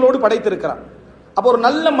குறைகளோடு படைத்திருக்கிறான். அப்போ ஒரு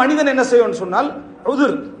நல்ல மனிதன் என்ன செய்யணும்னு சொன்னால்,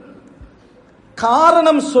 உதுர்,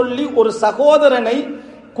 காரணம் சொல்லி ஒரு சகோதரனை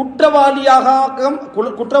குற்றவாளி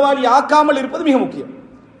ஆக்காமல் இருப்பது மிக முக்கியம்.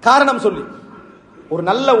 காரணம் சொல்லி ஒரு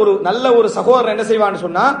நல்ல ஒரு சகோதரன் என்ன செய்வான்னு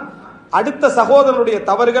சொன்னா, அடுத்த சகோதரனுடைய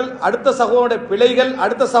தவறுகள், அடுத்த சகோதரனுடைய பிழைகள்,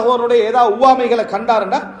 அடுத்த சகோதரனுடைய ஏதாவது உவாமைகளை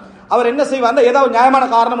கண்டாருன்னா அவர் என்ன செய்வார்? ஏதாவது நியாயமான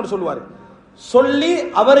காரணம் சொல்லுவார். சொல்லி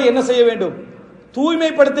அவரை என்ன செய்ய வேண்டும்?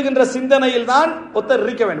 தூய்மைப்படுத்துகின்ற சிந்தனையில் தான் ஒருத்தர்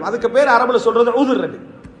இருக்க வேண்டும். அதுக்கு பேர் அரபுல சொல்றது உதுர்,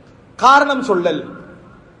 காரணம் சொல்லல்.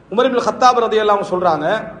 உமர் இப்னு கத்தாப் ரலியல்லாஹு அன்ஹு சொல்றாங்க,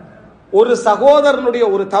 ஒரு சகோதரனுடைய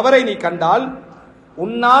ஒரு தவறை நீ கண்டால்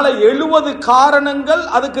உன்னால 70 காரணங்கள்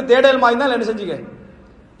அதுக்கு தேடல் மாய்ந்தால் என்ன செஞ்சீங்க?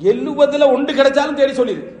 70ல ஒன்று கிடைச்சாலும் தேடி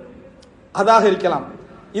சொல்லிடு. அதாக இருக்கலாம்,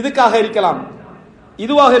 இதுக்காக இருக்கலாம்,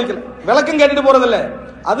 இதுவாக இருக்கலாம், விளக்கம் கேட்டுட்டு போறதில்ல,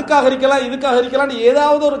 அதுக்காக இருக்கலாம், இதுக்காக இருக்கலாம்,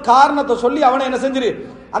 ஏதாவது ஒரு காரணத்தை சொல்லி அவனை என்ன செஞ்சிரு?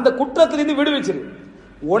 அந்த குற்றத்திலிருந்து விடுவிச்சிரு.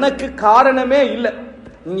 உனக்கு காரணமே இல்லை,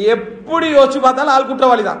 நீங்க எப்படி யோசிச்சு பார்த்தாலும் ஆள்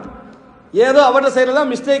குற்றவாளி தான், ஏதோ அவருடைய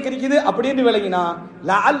செயலதான் மிஸ்டேக் இருக்குது அப்படின்னு விளங்கினா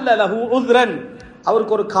லஅல்ல லஹு உத்ரன்,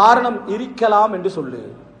 அவருக்கு ஒரு காரணம் இருக்கலாம் என்று சொல்லு.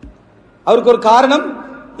 அவருக்கு ஒரு காரணம்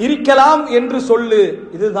இருக்கலாம் என்று சொல்லு.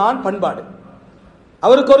 இதுதான் பண்பாடு.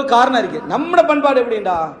 அவருக்கு ஒரு காரணம் இருக்கு. நம்ம பண்பாடு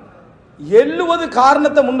எப்படின்னா 70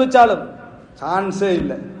 காரணத்தை முன் வச்சாலும் சான்ஸே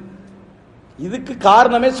இல்லை, இதுக்கு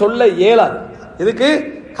காரணமே சொல்ல இயலாது, இதுக்கு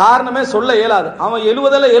காரணமே சொல்ல இயலாது. அவன்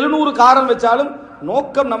 70ல 700 காரணம் வச்சாலும்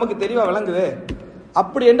நோக்கம் நமக்கு தெளிவா விளங்குது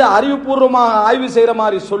அப்படி என்று அறிவுபூர்வமாக ஆய்வு செய்யற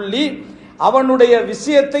மாதிரி சொல்லி அவனுடைய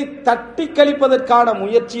விஷயத்தை தட்டி கழிப்பதற்கான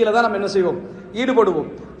முயற்சியில தான் நம்ம என்ன செய்வோம்? ஈடுபடுவோம்.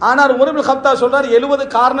 ஆனால் உமர் இப்னு கத்தாப் சொல்றார், 70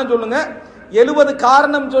 காரணம் சொல்லுங்க. 70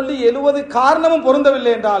 காரணம் சொல்லி 70 காரணமும்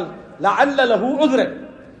பொருந்தவில்லை என்றால் லஅல்ல லஹு உத்ரன்,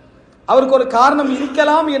 அவருக்கு ஒரு காரணம்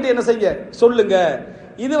இருக்கலாம் என்று என்ன செய்ய சொல்லுங்க.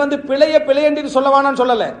 இது பிழை என்று சொல்லவானான்னு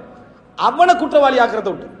சொல்லல, அவனை குற்றவாளி ஆக்கிறத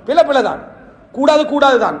விட்டு பிழை தான்,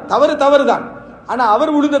 கூடாது தான், தவறு தான், ஆனா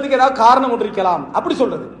அவர் விழுந்ததுக்கு ஏதாவது காரணம் ஒன்று இருக்கலாம் அப்படி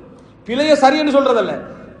சொல்றது. பிழைய சரி என்று சொல்றதல்ல,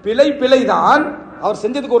 பிழை தான், அவர்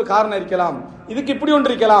செஞ்சதுக்கு ஒரு காரணம் இருக்கலாம், இதுக்கு இப்படி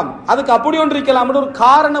ஒன்று இருக்கலாம், அதுக்கு அப்படி ஒன்று இருக்கலாம் ஒரு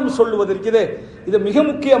காரணம் சொல்லுவது இருக்குது. இது மிக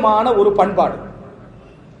முக்கியமான ஒரு பண்பாடு.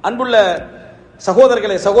 அன்புள்ள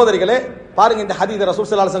சகோதரர்களே சகோதரிகளே, பாருங்க இந்த ஹதீஸ் ரசூல்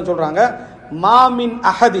ஸல்லல்லாஹு அலைஹி வஸல்லம் சொல்றாங்க, மாமின்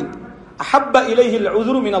அஹதின் அஹப்ப இலைஹில்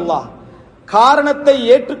உஸ்ரு மின் அல்லாஹ்,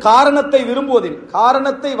 காரணத்தை விரும்புவதில்,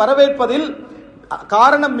 காரணத்தை வரவேற்பதில்,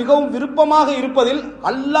 காரணம் மிகவும் விருப்பமாக இருப்பதில்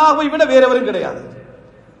அல்லாஹ்வை விட வேறெவரும் கிடையாது.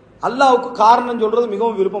 அல்லாஹ்வுக்கு காரணம் சொல்றது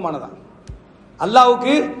மிகவும் விருப்பமானதான்.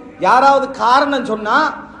 அல்லாஹ்வுக்கு யாராவது காரணம் சொன்னா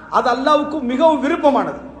அது அல்லாஹ்வுக்கு மிகவும்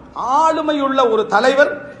விருப்பமானது. ஆளுமையுள்ள ஒரு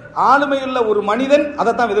தலைவர், ஆளுமையுள்ள ஒரு மனிதன்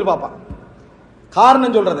அதைத்தான் எதிர்பார்ப்பான்.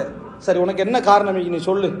 காரணம் சொல்றது, சரி உனக்கு என்ன காரணம் நீ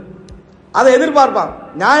சொல்லு, அதை எதிர்பார்ப்பான்.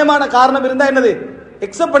 நியாயமான காரணம் இருந்தா என்னது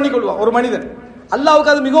எக்ஸப்ட் பண்ணிக்கொள்வான் ஒரு மனிதன்.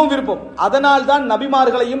 அல்லாஹ்வுக்கு அது மிகவும் விருப்பம். அதனால் தான்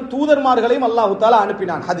நபிமார்களையும் தூதர்மார்களையும் அல்லாஹ் தஆலா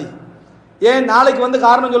அனுப்பினான். ஏன் நாளைக்கு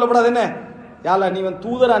காரணம் சொல்லப்படாது, என்ன யால நீ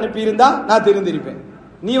தூதர் அனுப்பியிருந்தா நான் திருந்திருப்பேன்,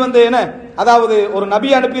 நீ என்ன அதாவது ஒரு நபி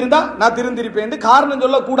அனுப்பியிருந்தா நான் திருந்திருப்பேன் என்று காரணம்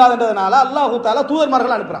சொல்லக்கூடாதுன்றதுனால அல்லாஹ் தஆலா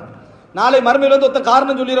தூதர்மார்கள் அனுப்புறான். நாளை மறுமையில் ஒருத்த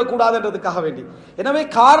காரணம் சொல்லிடக்கூடாதுன்றதுக்காக வேண்டி. எனவே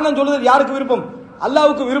காரணம் சொல்லுறது யாருக்கு விருப்பம்?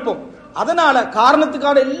 அல்லாஹ்வுக்கு விருப்பம். அதனால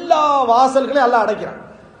காரணத்துக்கான எல்லா வாசல்களையும் அல்லாஹ் அடைக்கிறான்.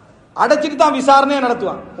 அடைச்சிட்டு தான் விசாரணையை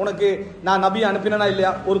நடத்துவான். உனக்கு நான் நபி அனுப்பினா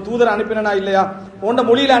இல்லையா, ஒரு தூதர் அனுப்பினா இல்லையா, உன்ன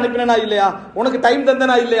மொழியில அனுப்பினா இல்லையா, உனக்கு டைம்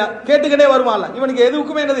தந்தனா இல்லையா, கேட்டுக்கிட்டே வருவான்ல. இவனுக்கு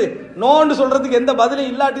எதுக்குமே என்னது நோன்னு சொல்றதுக்கு எந்த பதிலும்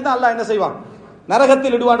இல்லாட்டி தான் அல்லாஹ் என்ன செய்வான்?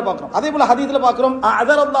 நரகத்தில் இடுவான்னு பார்க்கிறோம். அதே போல ஹதீஸ்ல பார்க்கிறோம்,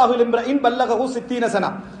 அதரல்லாஹு லிம்ரஇன் பல்லகஹு 60 சனா,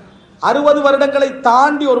 60 வருடங்களை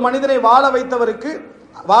தாண்டி ஒரு மனிதனை வாழ வைத்தவனுக்கு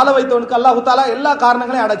அல்லாஹ் தஆலா எல்லா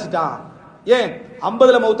காரணங்களையும் அடைச்சிட்டான். ஏன்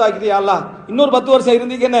 50ல மௌத்தாக்கிட்டியா அல்லாஹ், இன்னொரு 10 வருஷம்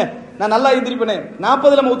இருந்தீங்க என்ன நான் நல்லா இருந்திருப்பேனே,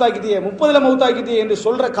 40ல மௌத்தாக்கிட்டியே, 30ல மௌத்தாக்கிட்டியே என்று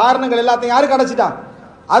சொல்ற காரணங்கள் எல்லாத்தையும் யாருக்கு அடைச்சிட்டான்?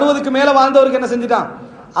 60க்கு மேல வாழ்ந்தவருக்கு என்ன செஞ்சிட்டான்?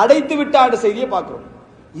 அடைத்து விட்டாடு செய்தியை பார்க்கிறோம்.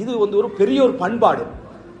 இது ஒரு பெரிய ஒரு பண்பாடு.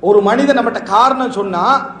 ஒரு மனிதன் நம்மகிட்ட காரணம் சொன்னா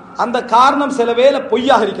அந்த காரணம் சில வேளை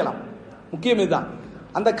பொய்யாக இருக்கலாம், முக்கியம் இதுதான்.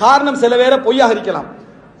 அந்த காரணம் சில வேளை பொய்யாக இருக்கலாம்.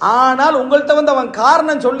 ஆனால் உங்கள்கிட்ட அவன்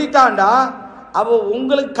காரணம் சொல்லிட்டான்டா, அவ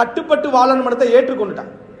உங்களுக்கு கட்டுப்பட்டு வாழணும்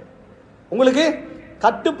ஏற்றுக்கொண்டுட்டான், உங்களுக்கு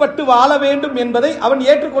கட்டுப்பட்டு வாழ வேண்டும் என்பதை அவன்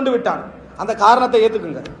ஏற்றுக்கொண்டு விட்டான். அந்த காரணத்தை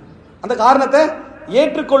ஏற்றுக்குங்க, அந்த காரணத்தை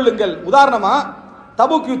ஏற்றுக்கொள்ளுங்கள். உதாரணமா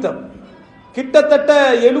தபூக் யுத்தம், கிட்டத்தட்ட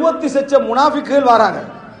 70 லட்ச முனாஃபிக்குகள் வராங்க.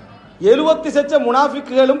 70 லட்ச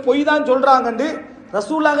முனாஃபிக்குகளும் பொய் தான் சொல்றாங்கன்னு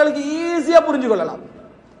ரசூலுல்லாஹ்களுக்கு ஈஸியா புரிஞ்சு கொள்ளலாம்.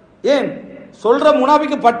 ஏன் சொல்ற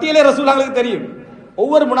முனாஃபிக்கு பட்டியலே ரசூலுல்லாஹ்களுக்கு தெரியும்.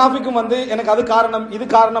 ஒவ்வொரு முனாஃபிக்கும் எனக்கு அது காரணம், இது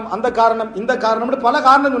காரணம், அந்த காரணம், இந்த காரணம், பல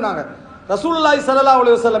காரணம் சொன்னாங்க. ரசூலுல்லாஹி ஸல்லல்லாஹு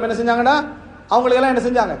அலைஹி வஸல்லம் என்ன செஞ்சாங்கன்னா அவங்களுக்கு எல்லாம் என்ன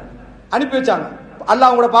செஞ்சாங்க? அனுப்பி வச்சாங்க. அல்லாஹ்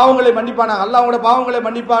அவங்களோட பாவங்களை மன்னிப்பானாங்க, அல்லாஹ் அவங்களோட பாவங்களை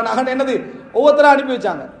மன்னிப்பானாக என்னது ஒவ்வொருத்தரா அனுப்பி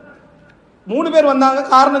வச்சாங்க. 3 பேர் வந்தாங்க,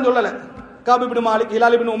 காரணம் சொல்லல. காப் இப்னு மாலிக்,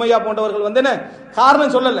 ஹிலால் இப்னு உமையா போன்றவர்கள் என்ன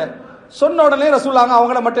காரணம் சொல்லல. சொன்ன உடனே ரசூலுல்லாஹ்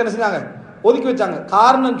அவங்கள மட்டும் என்ன செஞ்சாங்க? ஒதுக்கி வச்சாங்க.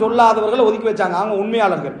 காரணம் சொல்லாதவர்களை ஒதுக்கி வச்சாங்க, அவங்க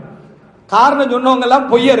உண்மையாளர்கள். காரணம் சொன்னவங்க எல்லாம்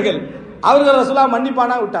பொய்யர்கள், அவர்கள் ரசூலுல்லாஹ்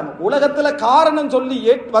மன்னிப்பானா விட்டாங்க. உலகத்துல காரணம் சொல்லி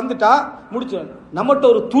வந்துட்டா முடிச்சு. நம்மகிட்ட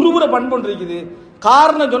ஒரு துருவுற பண்பு இருக்குது,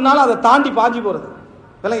 காரணம் சொன்னாலும் அதை தாண்டி பாஞ்சி போறது.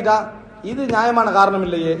 விளங்கிட்டா? இது நியாயமான காரணம்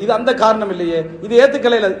இல்லையே, இது அந்த காரணம் இல்லையே, இது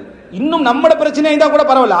ஏத்துக்கலையில, இன்னும் நம்மட பிரச்சனை இருந்தா கூட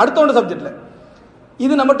பரவாயில்ல, அடுத்த ஒன்று சப்ஜெக்ட்ல.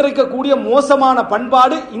 இது நம்மகிட்ட இருக்கக்கூடிய மோசமான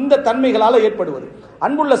பண்பாடு, இந்த தன்மைகளால் ஏற்படுவது.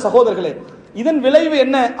 அன்புள்ள சகோதரர்களே, இதன் விளைவு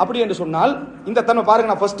என்ன அப்படி என்று சொன்னால், இந்த தன்மை பாருங்க,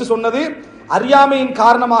 நான் ஃபர்ஸ்ட் சொன்னது அறியாமையின்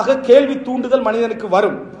காரணமாக கேள்வி தூண்டுதல் மனிதனுக்கு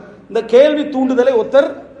வரும். இந்த கேள்வி தூண்டுதலை ஒருத்தர்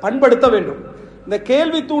பண்படுத்த வேண்டும். இந்த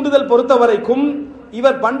கேள்வி தூண்டுதல் பொறுத்த வரைக்கும்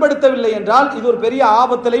இவர் பண்படுத்தவில்லை என்றால் இது ஒரு பெரிய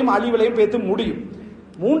ஆபத்திலையும் அழிவிலையும் பேத்து முடியும்.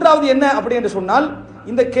 மூன்றாவது என்ன அப்படி என்று சொன்னால்,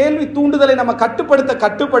 இந்த கேள்வி தூண்டுதலை நம்ம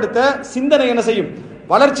கட்டுப்படுத்த சிந்தனை என்ன செய்யும்,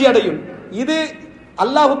 வளர்ச்சி அடையும். இது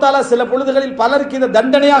அல்லாஹு தாலா சில பொழுதுகளில் பலருக்கு இதை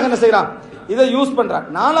தண்டனையாக என்ன செய்யறான், இதை யூஸ் பண்றான்.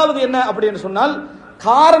 நாலாவது என்ன அப்படி என்று சொன்னால்,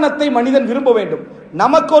 காரணத்தை மனிதன் விரும்ப வேண்டும்.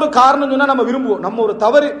 நமக்கு ஒரு காரணம் சொன்னா நம்ம விரும்புவோம். நம்ம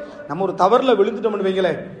ஒரு தவறுல விழுந்துட்டோம்னு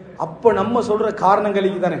வைங்களே, அப்ப நம்ம சொல்ற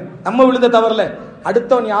காரணங்களுக்கு தானே நம்ம விழுந்த தவறுல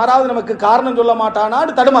அடுத்தவன் யாராவது நமக்கு காரணம் சொல்ல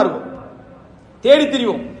மாட்டானான்னு தடுமாறுவோம், தேடி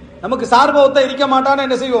திரிவோம். நமக்கு சார்பவத்தை இருக்க மாட்டான்னு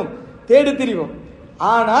என்ன செய்வோம், தேடி திரிவோம்.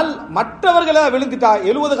 ஆனால் மற்றவர்களை விழுந்துட்டா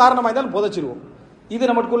 70 காரணமாக இருந்தாலும் புதைச்சிருவோம். இது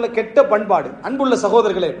நமக்குள்ள கெட்ட பண்பாடு. அன்புள்ள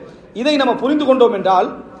சகோதரர்களே, இதை நம்ம புரிந்து கொண்டோம் என்றால்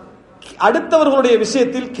அடுத்தவர்களுடைய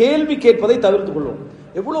விஷயத்தில் கேள்வி கேட்பதை தவிர்த்து கொள்வோம்.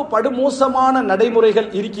 எவ்வளவு படுமோசமான நடைமுறைகள்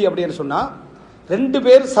இருக்கி அப்படின்னு சொன்னா, 2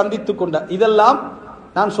 பேர் சந்தித்து கொண்ட, இதெல்லாம்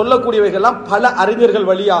நான் சொல்லக்கூடியவைகள்லாம் பல அறிஞர்கள்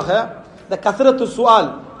வழியாக இந்த கசரத்து சுஆல்,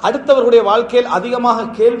 அடுத்தவர்களுடைய வாழ்க்கையில் அதிகமாக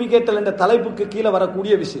கேள்வி கேட்டல் என்ற தலைப்புக்கு கீழே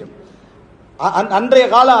வரக்கூடிய விஷயம். அன்றைய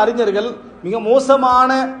கால அறிஞர்கள் மிக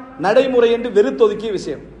மோசமான நடைமுறை என்று வெறுத்தொதுக்கிய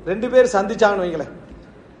விஷயம். 2 பேர் சந்திச்சாங்கன்னு வைங்களேன்,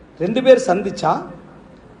 2 பேர் சந்திச்சா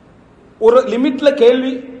ஒரு லிமிட்ல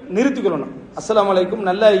கேள்வி நிறுத்திக்கணும். அஸ்ஸலாமு அலைக்கும்,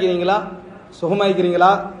 நல்லா இருக்கிறீங்களா, சுகமா இருக்கிறீங்களா,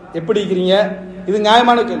 எப்படி இருக்கிறீங்க, இது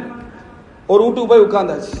நியாயமான கேள்வி. ஒரு வீட்டுக்கு போய்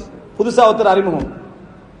உட்கார்ந்தாச்சு, புதுசா ஒருத்தர் அறிமுகம்,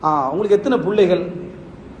 உங்களுக்கு எத்தனை பிள்ளைகள்,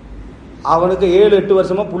 அவனுக்கு 7-8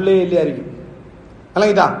 வருஷமா பிள்ளையே இல்லையா இருக்கு,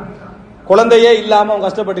 இல்லைங்கடா, குழந்தையே இல்லாம அவன்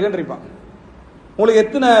கஷ்டப்பட்டுக்கிட்டு இருப்பான். உங்களுக்கு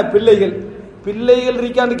எத்தனை பிள்ளைகள்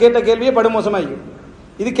இருக்கான்னு கேட்ட கேள்வியே படுமோசமாயிருக்கு.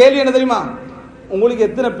 இது கேள்வி என்ன தெரியுமா, உங்களுக்கு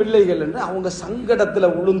எத்தனை பிள்ளைகள் என்று அவங்க சங்கடத்துல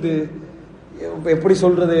உளுந்து, எப்படி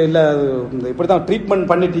சொல்றது, இல்ல இப்படிதான் ட்ரீட்மெண்ட்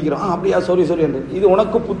பண்ணிட்டு இருக்கிறோம், அப்படியா, சாரி என்று. இது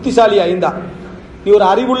உனக்கு புத்திசாலி ஐந்தா, நீ ஒரு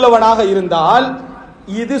அறிவுள்ளவனாக இருந்தால்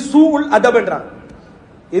இது சூல் அதப் என்றார்.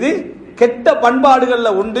 இது கெட்ட பண்பாடுகள்ல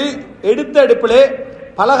ஒன்று. எடுத்த எடுப்பிலே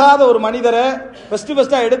பழகாத ஒரு மனிதரை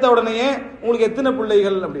ஃபர்ஸ்டா எடுத்த உடனே உங்களுக்கு எத்தனை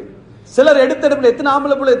பிள்ளைகள் அப்படி. சிலர் எடுத்த எடுப்பில் எத்தனை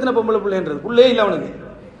ஆம்பளை பிள்ளை எத்தனை பொம்பளை பிள்ளைன்றது, பிள்ளையே இல்லை அவனுக்கு,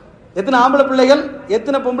 எத்தனை ஆம்பளை பிள்ளைகள்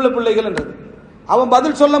எத்தனை பொம்பளை பிள்ளைகள் என்றது. அவன்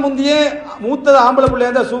பதில் சொல்ல முந்தையே மூத்தது ஆம்பளை பிள்ளையா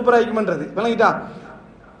இருந்தா சூப்பரா இருக்குமென்றது, விளங்கிட்டா.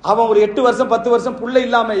 அவன் ஒரு 8 வருஷம் 10 வருஷம் பிள்ளை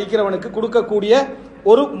இல்லாம இருக்கிறவனுக்கு கொடுக்கக்கூடிய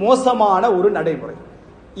ஒரு மோசமான ஒரு நடைமுறை.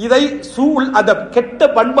 இதை சூல் அதப், கெட்ட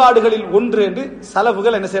பண்பாடுகளில் ஒன்று என்று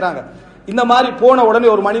சலவுகள் என்ன செய்யறாங்க. இந்த மாதிரி போன உடனே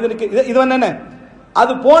ஒரு மனிதனுக்கு இது என்ன,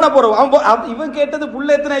 அது போன பிறகு இவன் கேட்டது புள்ள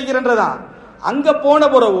எத்தனை ஐக்கிறன்றதா, அங்க போன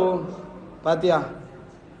பிறகு பாத்தியா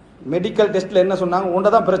மெடிக்கல் டெஸ்ட்ல என்ன சொன்னாங்க,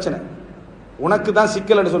 உண்டதான் பிரச்சனை, உனக்கு தான்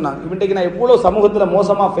சிக்கல்னு சொன்னாங்க. இவன்றைக்கு நான் எவ்வளவு சமூகத்துல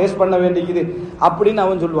மோசமா ஃபேஸ் பண்ண வேண்டியது அப்படின்னு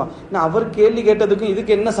அவன் சொல்லுவான். நான் அவர் கேள்வி கேட்டதுக்கும்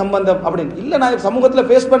இதுக்கு என்ன சம்பந்தம் அப்படின்னு. இல்ல, நான் சமூகத்துல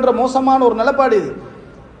ஃபேஸ் பண்ற மோசமான ஒரு நிலைப்பாடு இது,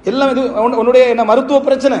 எல்லாம் இது உன்னுடைய என்ன மருத்துவ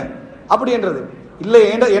பிரச்சனை அப்படின்றது இல்லை.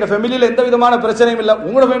 என் ஃபேமிலியில எந்த விதமான பிரச்சனையும் இல்லை,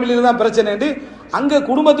 உங்களோட ஃபேமிலியில தான் பிரச்சனை. அங்க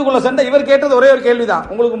குடும்பத்துக்குள்ள சண்டை. இவர் கேட்டது ஒரே ஒரு கேள்விதான்,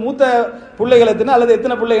 உங்களுக்கு மூத்த பிள்ளைகள் எத்தனை அல்லது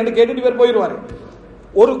எத்தனை பிள்ளை என்று கேட்டுட்டு இவர் போயிடுவாரு.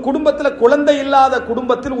 ஒரு குடும்பத்துல குழந்தை இல்லாத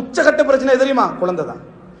குடும்பத்தில் உச்சகட்ட பிரச்சனை தெரியுமா, குழந்தை தான்.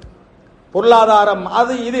 பொருளாதாரம்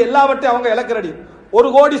அது இது எல்லாவற்றையும் அவங்க இழக்கிறடி.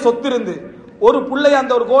 1 கோடி சொத்து இருந்து ஒரு பிள்ளை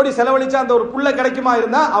அந்த 1 கோடி செலவழிச்சா அந்த ஒரு பிள்ளை கிடைக்குமா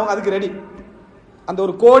இருந்தா அவங்க அதுக்கு ரெடி. அந்த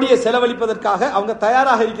 1 கோடியை செலவழிப்பதற்காக அவங்க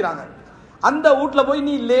தயாராக இருக்கிறாங்க. அந்த வீட்டுல போய்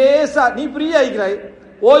நீ லேசா நீ ஃப்ரீயா இருக்கிறாய்,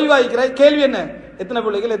 ஓய்வா இருக்கிறாய், கேள்வி என்ன, எத்தனை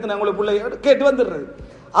பிள்ளைகள் எத்தனை உங்களுக்கு பிள்ளைகள் கேட்டு வந்துடுறது.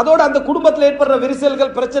 அதோட அந்த குடும்பத்தில் ஏற்படுற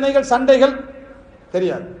விரிசல்கள் பிரச்சனைகள் சண்டைகள்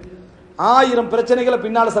தெரியாது. 1000 பிரச்சனைகளை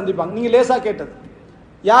பின்னால சந்திப்பாங்க. நீங்க லேசா கேட்டது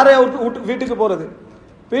யாரே வீட்டுக்கு போறது,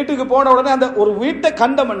 வீட்டுக்கு போன உடனே அந்த ஒரு வீட்டை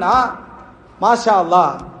கண்டோம்னா மாஷா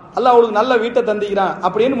அல்லாஹ், அல்லாஹ் அவளுக்கு நல்ல வீட்டை தந்திக்கிறான்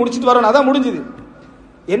அப்படின்னு முடிச்சுட்டு வரணும், அதான் முடிஞ்சுது.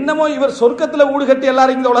 என்னமோ இவர் சொர்க்கத்துல வீடு கட்டி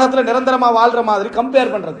எல்லாரும் இந்த உலகத்துல நிரந்தரமா வாழ்ற மாதிரி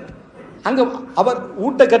கம்பேர் பண்றது. அங்க அவர்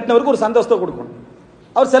வீட்டை கட்டினவருக்கு ஒரு சந்தோஷத்தை கொடுக்கணும்,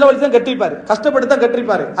 அவர் செலவழித்து தான் கட்டிப்பாரு, கஷ்டப்பட்டு தான்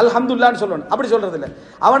கட்டிப்பாரு, அல்ஹம்துலில்லாஹ்னு சொல்லணும். அப்படி சொல்றது இல்லை,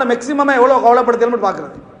 அவனை மேக்சிமமா எவ்வளவு கவலைப்படுத்தணும்னு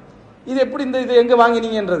பாக்குறது. இது எப்படி இது எங்க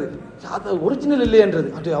வாங்கினீங்கன்றது, அது ஒரிஜினல் இல்லையன்றது.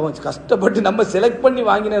 அது அவன் கஷ்டப்பட்டு நம்ம செலக்ட் பண்ணி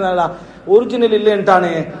வாங்கினதாடா, ஒரிஜினல்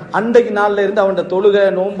இல்லைன்ட்டானே. அன்றைக்கு நாள்ல இருந்து அவன் தொழுகை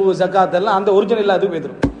நோன்பு ஜக்காத் எல்லாம் அந்த ஒரிஜினல் இல்ல, அது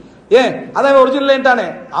பேத்துரும். ஏன் அதான் ஒரிஜினல் இல்லைன்ட்டானே,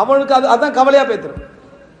 அவனுக்கு அது அதான் கவலையா பேத்துரும்.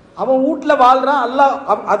 அவன் வீட்டுல வாழ்றான்,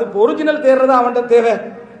 அல்லாஹ் அது ஒரிஜினல் தேர்றதா அவன் தேவை,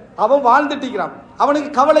 அவன் வாழ்ந்துட்டிக்கிறான், அவனுக்கு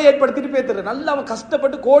கவலை ஏற்படுத்திட்டு பேத்துற. நல்லா அவன்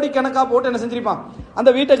கஷ்டப்பட்டு கோடிக்கணக்கா போட்டு என்ன செஞ்சிருப்பான், அந்த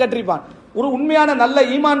வீட்டை கட்டிருப்பான். ஒரு உண்மையான நல்ல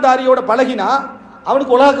ஈமான்தாரியோட பழகினா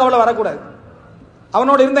அவனுக்கு உலக கவலை வரக்கூடாது.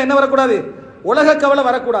 அவனோட இருந்தா என்ன வரக்கூடாது, உலக கவலை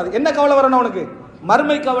வரக்கூடாது. என்ன கவலை வரணும் அவனுக்கு,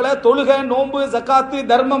 மறுமை கவலை, தொழுகை, நோன்பு, ஜக்காத்து,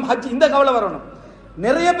 தர்மம், ஹஜ், இந்த கவலை வரணும்.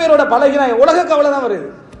 நிறைய பேரோட பழகினா உலக கவலை தான் வருது.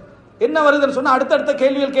 என்ன வருதுன்னு சொன்னா அடுத்தடுத்த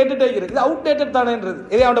கேள்விகள் கேட்டுட்டே இருக்கிறது. இது அவுடேட்டட் தானேன்றது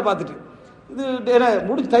எதை அவன்கிட்ட பார்த்துட்டு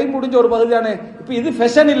இது டைம் முடிஞ்ச ஒரு பகுதி தானே, இப்போ இது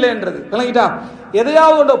ஃபேஷன் இல்லைன்றது விளங்கிட்டா.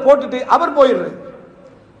 எதையாவது போட்டுட்டு அவர் போயிடுறது.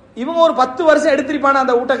 இவங்க ஒரு 10 வருஷம் எடுத்திருப்பான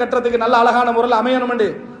அந்த ஊட்ட கட்டுறதுக்கு நல்ல அழகான முறையில் அமையணும்னு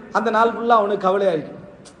அந்த நாள் ஃபுல்லா அவனுக்கு கவலையாയിരിக்கும்.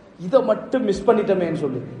 இதை மட்டும் மிஸ் பண்ணிட்டோமேன்னு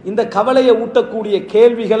சொல்லி இந்த கவலையை ஊட்டக்கூடிய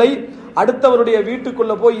கேள்விகளை அடுத்தவருடைய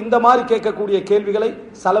வீட்டுக்குள்ள போய் இந்த மாதிரி கேட்கக்கூடிய கேள்விகளை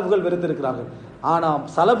சலஃபுகள் வெறுத்திருக்கிறார்கள். ஆனா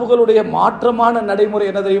சலஃபுகளுடைய மாற்றமான நடைமுறை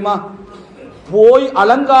என்ன தெரியுமா? போய்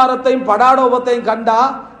அலங்காரத்தையும் படாடோபத்தையும் கண்டா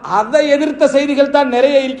அதை எதிர்த்த செய்திகள் தான்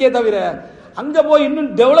நிறைய இருக்கே தவிர அங்க போய் இன்னும்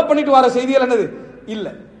டெவலப் பண்ணிட்டு வர செய்திகள் என்னது இல்ல.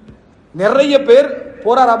 நிறைய பேர்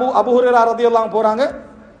போறார். அபூ ஹுரைரா ரலியல்லாஹு அன்ஹு போறாங்க.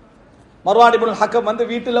 மர்வான் இப்னு ஹக்கம் வந்து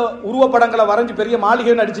வீட்டுல உருவப்படங்களை வரைஞ்சு பெரிய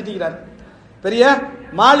மாளிகை நடிச்சிட்டு பெரிய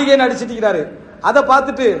மாளிகை நடிச்சிட்டு அதை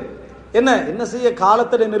பார்த்துட்டு என்ன செய்ய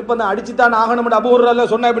காலத்துல நிர்பந்தம் அடிச்சுதான் ஆகணும் அபூ ஹுரைரா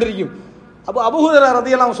சொன்னா எப்படி இருக்கும்? அபூ ஹுரைரா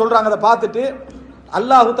ரலியல்லாஹு அன்ஹு சொல்றாங்க, அதை பார்த்துட்டு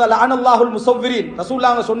அல்லாஹு தஆலா அனல்லாஹுல் முஸவ்விரீன்,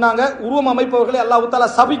 ரசூலுல்லாஹ் சொன்னாங்க உருவம் அமைப்பவர்களை அல்லாஹு தஆலா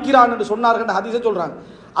சபிக்கிறான் என்று சொன்னார்கள் ஹதீஸை சொல்றாங்க.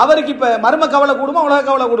 அவருக்கு இப்ப மர்ம கவலை கூடுமா உலக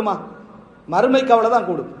கவலை கூடுமா? மறுமை கவலை தான்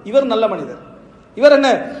கூடும். இவர் நல்ல மனிதர். இவர் என்ன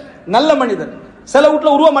நல்ல மனிதர். சில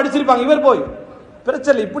வீட்டுல உருவம் அடிச்சிருப்பாங்க, இவர் போய்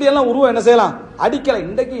பிரச்சனை இப்படி எல்லாம் உருவம் என்ன செய்யலாம் அடிக்கல,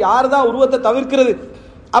 இன்றைக்கு யாருதான் உருவத்தை தவிர்க்கிறது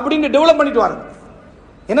அப்படின்னு டெவலப் பண்ணிட்டு வாரு.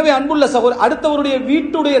 எனவே அன்புள்ள சகோதரர், அடுத்தவருடைய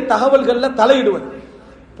வீட்டுடைய தகவல்கள்ல தலையிடுவது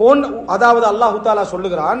அதாவது அல்லாஹு தஆலா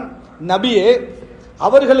சொல்லுகிறான், நபியே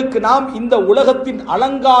அவர்களுக்கு நாம் இந்த உலகத்தின்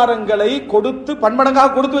அலங்காரங்களை கொடுத்து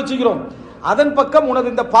பன்மடங்காக கொடுத்து வச்சுக்கிறோம், அதன் பக்கம் உனது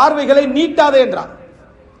இந்த பார்வைகளை நீட்டாதே என்றான்.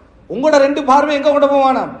 உங்களோட 2 பார்வை எங்க கொண்டு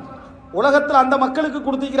போவானா? உலகத்தில் அந்த மக்களுக்கு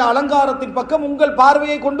கொடுத்திருக்கிற அலங்காரத்தின் பக்கம் உங்கள்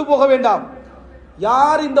பார்வையை கொண்டு போக வேண்டாம்.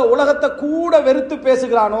 யார் இந்த உலகத்தை கூட வெறுத்து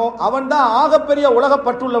பேசுகிறானோ அவன் தான் ஆகப்பெரிய உலக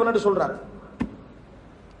பற்றுள்ளவன் என்று சொல்றார்.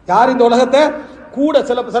 யார் இந்த உலகத்தை கூட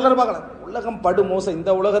சிலர் பார்க்கலாம், உலகம் படு மோசம்,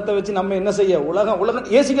 இந்த உலகத்தை வச்சு நம்ம என்ன செய்ய, உலகம்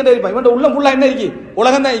ஏசிக்கிட்டே இருப்பான், இவன் உள்ள ஃபுல்லா என்ன இருக்கு,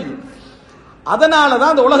 உலகம் தான் இருக்கு.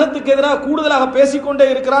 அதனாலதான் அந்த உலகத்துக்கு எதிராக கூடுதலாக பேசிக்கொண்டே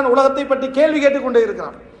இருக்கிறான், உலகத்தை பற்றி கேள்வி கேட்டுக்கொண்டே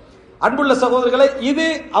இருக்கிறான். அன்புள்ள சகோதரர்களை, இது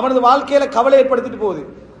அவனது வாழ்க்கையில கவலை ஏற்படுத்திட்டு போகுது.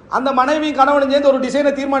 அந்த மனைவி கணவன் சேர்ந்து ஒரு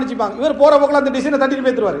டிசைனை தீர்மானிச்சுப்பாங்க, இவர் போற போக்கில் அந்த டிசைனை தட்டிட்டு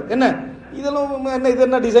பேத்துருவாரு. என்ன இதெல்லாம் என்ன, இது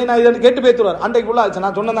என்ன டிசைனா இதுன்னு கேட்டு பேத்துருவார். அன்றைக்கு ஃபுல்லா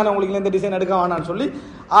நான் சொன்னேன் தானே உங்களுக்கு இந்த டிசைன் எடுக்க வேணான்னு சொல்லி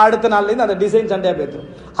அடுத்த நாள்லேருந்து அந்த டிசைன் சண்டையா பேத்துரும்.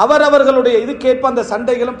 அவர்களுடைய இதுக்கேற்ப அந்த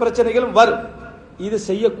சண்டைகளும் பிரச்சனைகளும் வரும். இது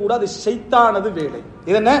செய்யக்கூடாது, ஷைத்தானது வேலை.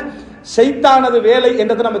 இது என்ன ஷைத்தானது வேலை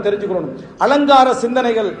என்றதை நம்ம தெரிஞ்சுக்கணும். அலங்கார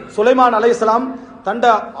சிந்தனைகள். சுலைமான் அலைஹிஸ்ஸலாம் தண்ட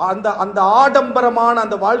அந்த ஆடம்பரமான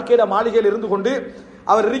அந்த வாழ்க்கையில மாளிகையில் இருந்து கொண்டு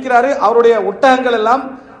அவர் இருக்கிறாரு. அவருடைய ஒட்டகங்கள் எல்லாம்,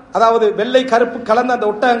 அதாவது வெள்ளை கருப்பு கலந்த அந்த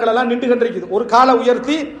ஒட்டகங்கள் எல்லாம் நின்று கண்டிருக்குது. ஒரு காலை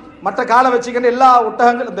உயர்த்தி மற்ற காலை வச்சுக்கின்ற எல்லா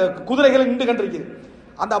ஒட்டகங்கள் இந்த குதிரைகளும் நின்று கண்டிருக்குது.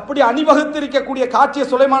 அந்த அப்படி அணிவகுத்து இருக்கக்கூடிய காட்சியை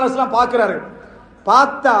சுலைமான் அலைஹிஸ்ஸலாம் பார்க்கிறாரு.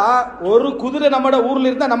 பார்த்தா ஒரு குதிரை நம்ம ஊர்ல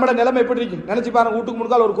இருந்தா நம்ம நிலைமை எப்படி இருக்கும் நினைச்சு பாருங்க. வீட்டுக்கு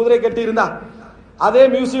முன்னால ஒரு குதிரை கட்டி இருந்தா அதே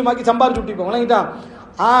மியூசியம் ஆக்கி சம்பாரிச்சு விட்டுப்போம்.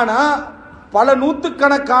 ஆனா பல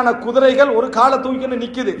நூத்துக்கணக்கான குதிரைகள் ஒரு காலை தூக்கின்னு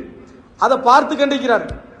நிக்குது. அதை பார்த்து கண்டிக்கிறார்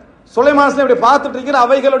சுலைமான் இப்படி பார்த்துட்டு இருக்கிற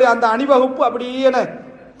அவைகளுடைய அந்த அணிவகுப்பு அப்படியே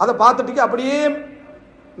அதை பார்த்துட்டு அப்படியே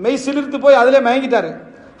மெய் சிலிர்த்து போய் அதிலே மயங்கிட்டாரு.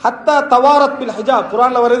 ஹத்தா தவாரத் பில் ஹிஜாப்,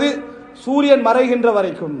 குர்ஆன்ல வருது, சூரியன் மறைகின்ற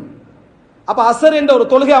வரைக்கும். அப்ப அசர் என்ற ஒரு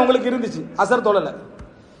தொழுகை அவங்களுக்கு இருந்துச்சு, அசர் தொழல.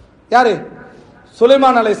 யாரு?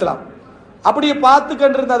 சுலைமான் அலைஹிஸ்ஸலாம். அப்படியே பார்த்து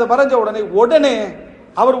கண்டிருந்த அதை மறைஞ்ச உடனே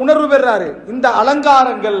அவர் உணர்வு பெறாரு, இந்த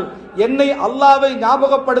அலங்காரங்கள் என்னை அல்லாஹ்வை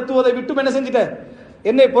ஞாபகப்படுத்துவதை விட்டு என்ன செஞ்சுட்ட,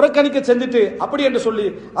 என்னை புறக்கணிக்க செஞ்சுட்டு அப்படி என்று சொல்லி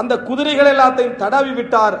அந்த குதிரைகள் எல்லாத்தையும் தடாவி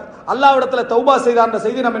விட்டார். அல்லாஹ்விடத்துல தௌபா செய்தார் என்ற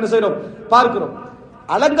செய்தி நம்ம என்ன செய்யறோம் பார்க்கிறோம்.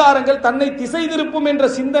 அலங்காரங்கள் தன்னை திசை திருப்பும் என்ற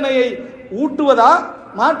சிந்தனையை ஊட்டுவதா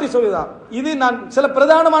மாற்றி சொல்லுதா? இது நான் சில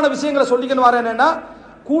பிரதானமான விஷயங்களை சொல்லிக்கணும் வரேன். என்னன்னா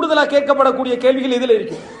கூடுதலாக கேட்கப்படக்கூடிய கேள்விகள் இதில்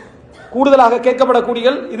இருக்கு. கூடுதலாக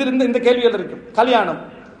கேட்கப்படக்கூடிய இதில் இந்த கேள்விகள் இருக்கு. கல்யாணம்,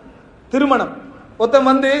 திருமணம். ஒருத்தன்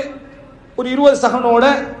வந்து ஒரு 20 சகனோட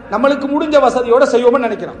நம்மளுக்கு முடிஞ்ச வசதியோட செய்வோம்னு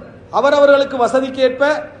நினைக்கிறான். அவரவர்களுக்கு வசதிக்கேற்ப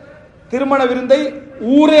திருமண விருந்தை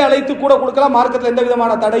ஊரே அழைத்து கூட கொடுக்கலாம். மார்க்கத்தில் எந்த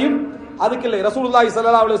விதமான தடையும் அதுக்கு இல்லை. ரசூலுல்லாஹி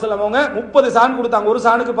ஸல்லல்லாஹு அலைஹி வஸல்லம் அவங்க 30 சான் கொடுத்தாங்க. ஒரு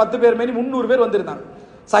சானுக்கு 10 பேர் மேனி 300 பேர் வந்திருந்தாங்க.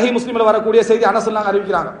 சஹீஹ் முஸ்லிம்ல வரக்கூடிய செய்தி அனஸ்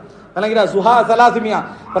அறிவிக்கிறாங்க. விளங்குறா? சுஹா சலாசிமியா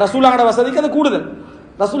ரசூலுல்லாஹோட வசதிக்கு அது கூடுதல்.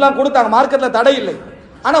 ரசூலுல்லாஹ் கொடுத்தாங்க, மார்க்கத்தில் தடை இல்லை.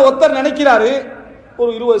 ஆனா ஒருத்தர் நினைக்கிறாரு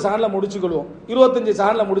ஒரு 20 சான்ல முடிச்சுக்கொள்வோம், 25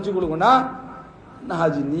 சான்ல முடிச்சுக்கொள்வோம்னா,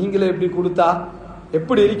 ஹாஜி நீங்களே எப்படி கொடுத்தா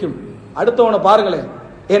எப்படி இருக்கும், அடுத்தவனை பாருங்களேன்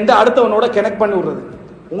என்று அடுத்தவனோட கனெக்ட் பண்ணி விடுறது,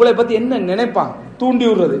 உங்களை பத்தி என்ன நினைப்பான் தூண்டி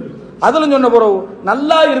விடுறது. அதுல சொன்ன பிறகு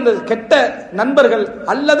நல்லா இருந்த கெட்ட நண்பர்கள்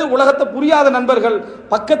அல்லது உலகத்தை புரியாத நண்பர்கள்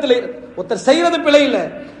பக்கத்தில் ஒருத்தர் செய்யறது பிழை இல்லை,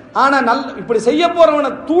 ஆனா இப்படி செய்ய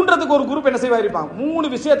போறவனை தூண்டுறதுக்கு ஒரு குரூப் என்ன செய்வாயிருப்பான்.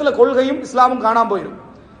 3 விஷயத்துல கொள்கையும் இஸ்லாமும் காணாம போயிடும்.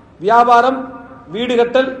 வியாபாரம், வீடு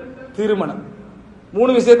கட்டல், திருமணம்.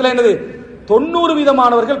 3 விஷயத்துல என்னது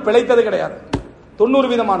 90% பிழைத்தது கிடையாது.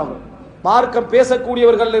 90% மார்க்கம்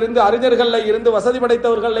பேசக்கூடியவர்கள் இருந்து, அறிஞர்கள் இருந்து, வசதி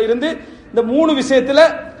படைத்தவர்கள் இருந்து இந்த 3 விஷயத்துல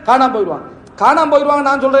காணாம போயிடுவாங்க.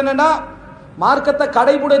 நான் சொல்றேன் என்னன்னா, மார்க்கத்தை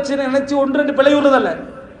கடைபிடிச்சு நினைச்சு 1-2 பிழை விடுறதல்ல,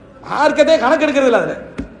 மார்க்கத்தை கணக்கெடுக்கிறது இல்லை. அதுல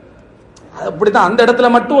அப்படித்தான் அந்த இடத்துல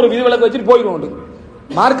மட்டும் ஒரு விதிவிலக்கு வச்சுட்டு போயிடுவோம்.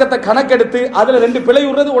 மார்க்கத்தை கணக்கெடுத்து அதுல 2 பிழை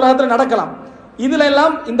விடுறது உலகத்துல நடக்கலாம். இதுல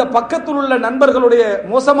எல்லாம் இந்த பக்கத்தில் உள்ள நண்பர்களுடைய,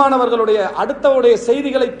 மோசமானவர்களுடைய, அடுத்தவுடைய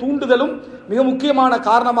செய்திகளை தூண்டுதலும் மிக முக்கியமான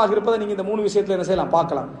காரணமாக இருப்பதை நீங்க இந்த 3 விஷயத்துல என்ன செய்யலாம்,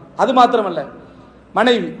 பார்க்கலாம். அது மாத்திரமல்ல,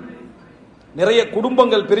 மனைவி நிறைய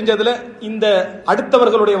குடும்பங்கள் பிரிஞ்சதுல இந்த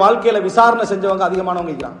அடுத்தவர்களுடைய வாழ்க்கையில விசாரணை செஞ்சவங்க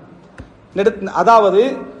அதிகமானவங்க இருக்கிறாங்க. அதாவது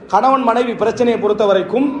கணவன் மனைவி பிரச்சனையை பொறுத்த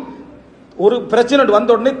வரைக்கும் ஒரு பிரச்சனை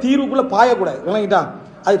வந்த உடனே தீர்வுக்குள்ள பாயக்கூடாது, விளங்கிட்டா?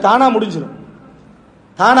 அது தானாக முடிஞ்சிடும்.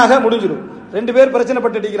 2 பேர் பிரச்சனை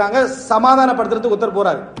பட்டு இருக்கிறாங்க, சமாதானப்படுத்துறதுக்கு ஒருத்தர்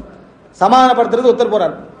போறாரு.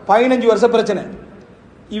 15 வருஷம் பிரச்சனை,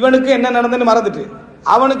 இவனுக்கு என்ன நடந்ததுன்னு மறந்துட்டு,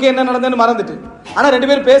 அவனுக்கு என்ன நடந்ததுன்னு மறந்துட்டு, ஆனா 2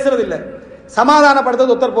 பேர் பேசுறது இல்லை.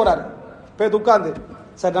 சமாதானப்படுத்துறது ஒருத்தர் போறாரு, போய் உட்கார்ந்து,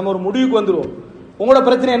 சார் நம்ம ஒரு முடிவுக்கு வந்துருவோம், உங்களோட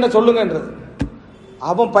பிரச்சனை என்ன சொல்லுங்கன்றது.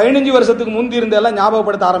 அவன் 15 வருஷத்துக்கு முந்தி இருந்தெல்லாம்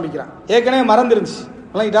ஞாபகப்படுத்த ஆரம்பிக்கிறான், ஏற்கனவே மறந்துருந்துச்சு,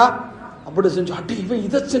 விளங்கிட்டா? அப்படி செஞ்சு அட்டி இவன்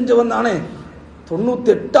இதை செஞ்சவன் தானே,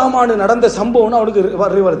 98ஆம் ஆண்டு நடந்த சம்பவம் அவனுக்கு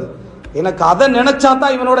வருது. எனக்கு அதை நினைச்சா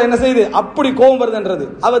தான் இவனோட என்ன செய்யுது, அப்படி கோபம் வருதுன்றது.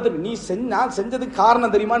 அவத்து நீ நான் செஞ்சதுக்கு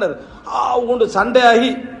காரணம் தெரியுமான்னு உண்டு சண்டையாகி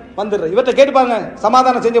வந்துடுற. இவற்றை கேட்டுப்பாங்க,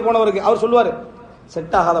 சமாதானம் செஞ்ச போனவருக்கு அவர் சொல்லுவாரு,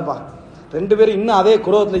 செட் ஆகாதப்பா, 2 பேரும் இன்னும் அதே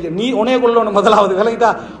குரோகத்தில், நீ உனைய கொள்ளணும் முதலாவது,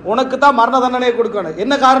 விளங்கிட்டா? உனக்கு தான் மரண தண்டனையை கொடுக்கணும்.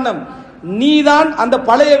 என்ன காரணம்? நீதான் அந்த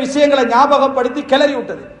பழைய விஷயங்களை ஞாபகப்படுத்தி கிளறி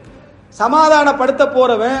விட்டது. சமாதானப்படுத்த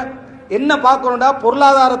போறவன் என்ன பார்க்கணும்டா,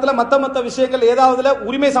 பொருளாதாரத்துல மத்த விஷயங்கள் ஏதாவதுல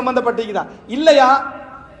உரிமை சம்பந்தப்பட்டிருக்குதா இல்லையா,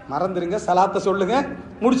 மறந்துருங்க, சலாத்தை சொல்லுங்க,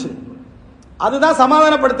 முடிச்சு. அதுதான்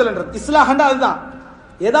சமாதானப்படுத்தல்ன்றது. இஸ்லாஹண்டா அதுதான்.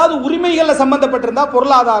 ஏதாவது உரிமைகள்ல சம்பந்தப்பட்டிருந்தா,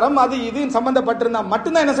 பொருளாதாரம் அது இது சம்பந்தப்பட்டிருந்தா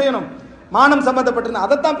மட்டும்தான் என்ன செய்யணும், மானம் சம்பந்தப்பட்டிருந்தா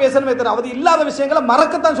அதைத்தான் பேசணுமே தவிர அது இல்லாத விஷயங்களை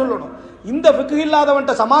மறக்கத்தான் சொல்லணும். இந்த ஃபிக்ஹ்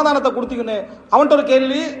இல்லாதவன்ட்ட சமாதானத்தை கொடுத்தீங்கன்னு அவன்கிட்ட ஒரு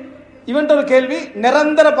கேள்வி, இவன்ட்ட ஒரு கேள்வி,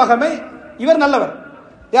 நிரந்தர பகமை. இவர் நல்லவர்,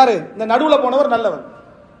 யாரு? இந்த நடுவுல போனவர் நல்லவர்.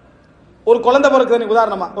 ஒரு குழந்தை பிறக்குது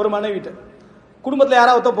உதாரணமா, ஒரு மனைவிட்ட குடும்பத்தில்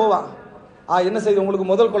யாராவது போவா, என்ன செய்யுது, உங்களுக்கு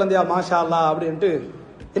முதல் குழந்தையா, மாஷா அல்லாஹ் அப்படின்ட்டு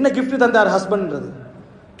என்ன கிஃப்ட் தந்தார் ஹஸ்பண்ட்ன்றது.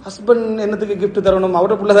 ஹஸ்பண்ட் என்னத்துக்கு கிஃப்ட் தரணும்,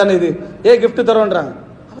 அவரோட பிள்ளை தானே இது, கிஃப்ட் தரோன்றாங்க.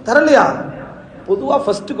 தரலையா? பொதுவாக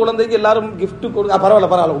ஃபர்ஸ்ட் குழந்தைக்கு எல்லாரும் கிஃப்ட் கொடுக்க,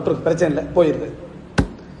 பரவாயில்ல விட்டுருக்கு, பிரச்சனை இல்லை, போயிருக்கு,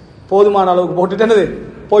 போதுமான அளவுக்கு போட்டுட்டு என்னது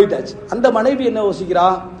போயிட்டாச்சு. அந்த மனைவி என்ன யோசிக்கிறா,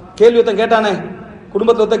 கேள்வி ஒருத்தன் கேட்டானே,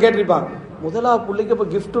 குடும்பத்தில் ஒருத்தன் கேட்டிருப்பான், முதலா பிள்ளைக்கு இப்போ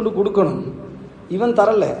கிஃப்ட் ஒன்று கொடுக்கணும், இவன்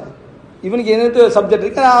தரல, இவனுக்கு என்ன சப்ஜெக்ட்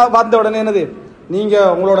இருக்கு, வந்த உடனே என்னது, நீங்க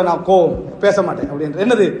உங்களோட நான் பேச மாட்டேன் அப்படின்ற,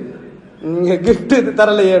 என்னது நீங்க கிஃப்ட்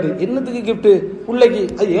தரலையே, என்னத்துக்கு கிஃப்ட் பிள்ளைக்கு,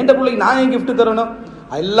 அது ஏண்ட பிள்ளைக்கு நான் ஏன் கிஃப்ட் தரணும்,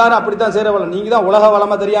 எல்லாரும் அப்படித்தான் செய்யற வளம், நீங்க தான் உலக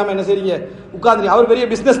வளமா தெரியாம என்ன செய்றீங்க, உட்கார்ந்து. அவர் பெரிய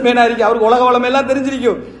பிசினஸ் மேனா இருக்கு, அவருக்கு உலக வளம் எல்லாம்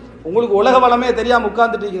தெரிஞ்சிருக்கும், உங்களுக்கு உலக வளமே தெரியாம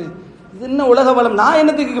உட்கார்ந்துட்டு இது என்ன உலக வளம், நான்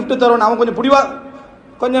என்னத்துக்கு கிஃப்ட் தரணும். அவன் கொஞ்சம் புடிவா,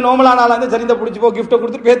 கொஞ்சம் நோமலான ஆளா இருந்து சரிந்த பிடிச்சி போ, கிஃப்ட்டை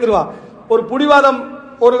கொடுத்துட்டு பேத்துருவா. ஒரு புடிவாதம்,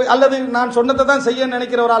 ஒரு அல்லது நான் சொன்னதை தான் செய்ய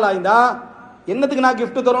நினைக்கிற ஒரு ஆள் ஆயிருந்தா என்னத்துக்கு நான்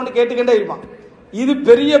கிஃப்ட் தரோன்னு கேட்டுக்கிட்டே இருப்பான். இது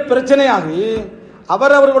பெரிய பிரச்சனையாகி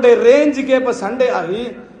அவர்களுடைய ரேஞ்சுக்கு ஏற்ப சண்டை ஆகி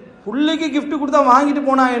பிள்ளைக்கு கிஃப்ட் கொடுத்தா வாங்கிட்டு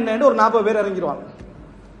போனா என்னன்னு ஒரு 40 பேர் இறங்கிடுவாங்க.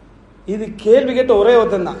 இது கேள்வி கேட்ட ஒரே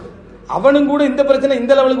ஒருத்தன் தான். அவனும் கூட இந்த பிரச்சனை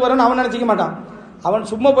இந்த லெவலுக்கு வரணும்னு அவன் நினைச்சிக்க மாட்டான். அவன்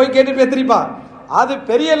சும்மா போய் கேட்டு பேத்திரிப்பா. அது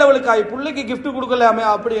பெரிய லெவலுக்கு ஆகி பிள்ளைக்கு கிஃப்ட் கொடுக்கலாமே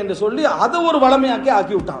அப்படி என்று சொல்லி அதை ஒரு வளமையாக்கி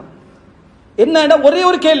ஆக்கி விட்டான். என்ன ஒரே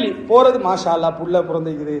ஒரு கேள்வி போறது, மாஷா அல்லா புள்ள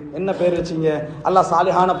பிறந்திக்குது, என்ன பேர் வச்சிங்க, அல்லா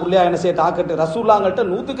சாலிஹான புள்ளையா என்ன செய்ய டாக்கட்டு, ரசூல்லாங்கள்ட்ட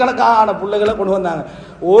 100கணக்கான புள்ளைகளை கொண்டு வந்தாங்க,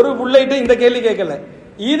 ஒரு புள்ளைகிட்ட இந்த கேள்வி கேட்கல.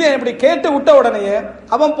 இது இப்படி கேட்டு விட்ட உடனே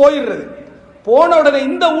அவன் போயிடுறது. போன உடனே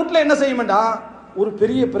இந்த வீட்டுல என்ன செய்யும்டா, ஒரு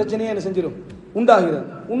பெரிய பிரச்சனையே என்ன செஞ்சிடும், உண்டாகிறது.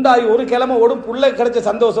 உண்டாகி ஒரு கிழமை ஓடும், புள்ள கிடைச்ச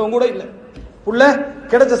சந்தோஷம் கூட இல்லை, புள்ள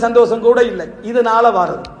கிடைச்ச சந்தோஷம் கூட இல்லை. இதனால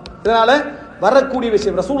வருது, இதனால வரக்கூடிய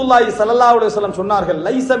விஷயம். ரசூலுல்லாஹி ஸல்லல்லாஹு அலைஹி வஸல்லம் சொன்னார்கள்,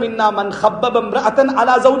 லைஸ மின்னா மன் ஹப்பப இம்ரஅத்தன்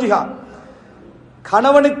அலா ஜௌஜிஹா,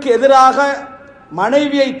 கணவனுக்கு எதிராக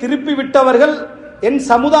மனைவியை திருப்பி விட்டவர்கள் என்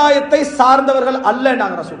சமுதாயத்தை சார்ந்தவர்கள் அல்ல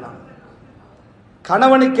நாங்க ரசூலுல்லாஹ்.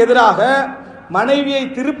 கணவனுக்கு எதிராக மனைவியை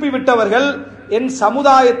திருப்பி விட்டவர்கள் என்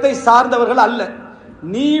சமுதாயத்தை சார்ந்தவர்கள் அல்ல.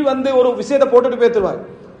 நீ ஒரு விஷயத்தை போட்டுட்டு பேத்துருவார்,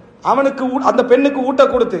 அவனுக்கு அந்த பெண்ணுக்கு ஊட்ட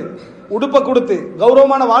கொடுத்து, உடுப்பை கொடுத்து,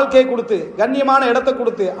 கௌரவமான வாழ்க்கையை கொடுத்து, கண்ணியமான இடத்தை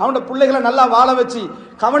கொடுத்து, அவனோட பிள்ளைகளை நல்லா வாழ வச்சு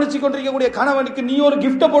கவனிச்சு கொண்டிருக்கக்கூடிய கணவனுக்கு நீ ஒரு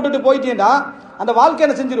கிஃப்டை போட்டுட்டு போயிட்டேன்டா, அந்த வாழ்க்கை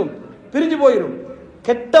என்ன செஞ்சிடும், பிரிஞ்சு போயிடும்.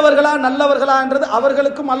 கெட்டவர்களா நல்லவர்களா என்றது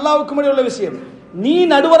அவர்களுக்கும் அல்லாவுக்கும் இடையே உள்ள விஷயம். நீ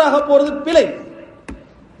நடுவராக போறது பிழை,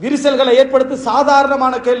 விரிசல்களை ஏற்படுத்தி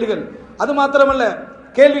சாதாரணமான கேள்விகள். அது மாத்திரமல்ல,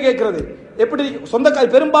 கேள்வி கேட்கிறது எப்படி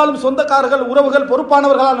பெரும்பாலும் சொந்தக்காரர்கள் உறவுகள்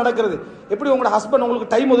பொறுப்பானவர்களால் நடக்கிறது. எப்படி உங்களோட ஹஸ்பண்ட்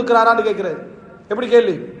உங்களுக்கு டைம் ஒதுக்குறாரான்னு கேட்கிறது. எப்படி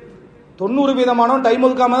கேள்வி? 90% டைம்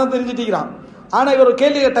ஒதுக்காம தான் தெரிஞ்சுட்டிருக்கிறான். ஆனா இவர்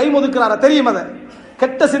கேள்வி டைம் ஒதுக்குறாரா தெரியும். அதை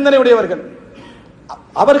கெட்ட சிந்தனை உடையவர்கள்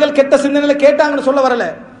அவர்கள் கெட்ட சிந்தனையில கேட்டாங்கன்னு சொல்ல வரல.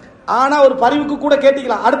 ஆனா ஒரு பரிவுக்கு கூட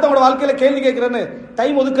கேட்டிக்கலாம். அடுத்தவங்களோட வாழ்க்கையில கேள்வி கேட்கிறேன்னு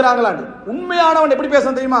டைம் ஒதுக்குறாங்களான்னு. உண்மையானவன் எப்படி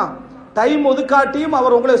பேசணும் தெரியுமா? டைம் ஒதுக்காட்டியும்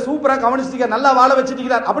அவர் உங்களை சூப்பரா கவனிச்சிருக்க, நல்லா வாழ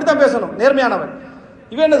வச்சுட்டிருக்கிறார், அப்படித்தான் பேசணும் நேர்மையானவன்.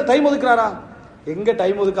 இவன் என்ன டைம் ஒதுக்குறாரா? எங்க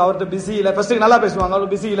டைம் ஒதுக்க, அவர்கிட்ட பிஸி இல்ல. ஃபர்ஸ்ட் நல்லா பேசுவாங்க,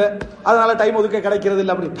 அவர் பிஸி இல்ல, அதனால டைம் ஒதுக்க கிடைக்கிறது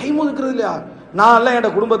இல்லை. அப்படி டைம் ஒதுக்குறது இல்லையா? நான் எல்லாம்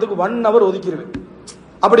என் குடும்பத்துக்கு 1 hour ஒதுக்கிடுவேன்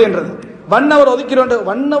அப்படின்றது. 1 hour ஒதுக்கிறோம்.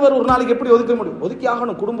 1 hour ஒரு நாளைக்கு எப்படி ஒதுக்க முடியும்? ஒதுக்கி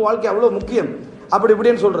ஆகணும். குடும்ப வாழ்க்கை அவ்வளவு முக்கியம். அப்படி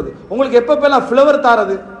இப்படின்னு சொல்றது. உங்களுக்கு எப்பெல்லாம் ஃபிளவர்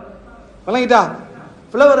தாரது விளங்கிட்டா?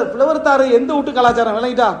 ஃபிளவர் தாரு எந்த வீட்டு கலாச்சாரம்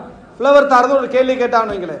விளங்கிட்டா? ஃபிளவர் தாரது ஒரு கேள்வி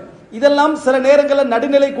கேட்டான்னு வைங்களேன். இதெல்லாம் சில நேரங்களில்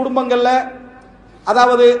நடுநிலை குடும்பங்கள்ல,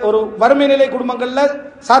 அதாவது ஒரு வறுமை நிலை குடும்பங்கள்ல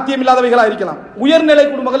சாத்தியம் இல்லாதவைகளா இருக்கலாம். உயர்நிலை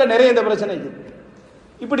குடும்பங்கள்ல நிறைய இந்த பிரச்சனை இருக்கு.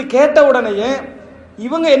 இப்படி கேட்ட உடனேயே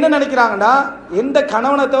இவங்க என்ன நினைக்கிறாங்கன்னா, எந்த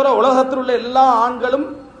கணவனை தவிர உலகத்தில் உள்ள எல்லா ஆண்களும்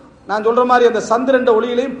நான் சொல்ற மாதிரி அந்த சந்திரன்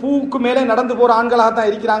ஒளியிலையும் பூவுக்கு மேலே நடந்து போற ஆண்களாகத்தான்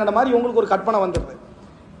இருக்கிறாங்கிற மாதிரி உங்களுக்கு ஒரு கற்பனை வந்துடுது.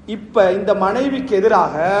 இப்ப இந்த மனைவிக்கு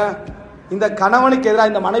எதிராக, இந்த கணவனுக்கு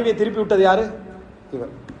எதிராக இந்த மனைவியை திருப்பி விட்டது யாரு?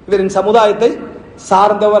 இவரின் சமுதாயத்தை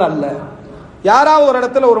சார்ந்தவர் அல்ல. யாராவது ஒரு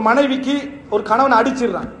இடத்துல ஒரு மனைவிக்கு ஒரு கணவன்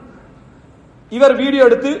அடிச்சிடுறான், இவர் வீடியோ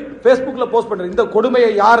எடுத்து பேஸ்புக்ல போஸ்ட் பண்றாரு. இந்த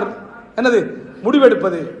கொடுமையை யார் என்னது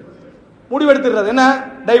முடிவெடுத்துறது என்ன?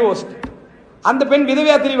 டைவோர்ஸ். அந்த பெண்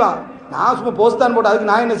விதவையா தெரியவா? நான் சும்மா போஸ்ட் தான் போட்டு அதுக்கு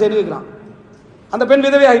நான் என்ன செய்து வைக்கிறான்? அந்த பெண்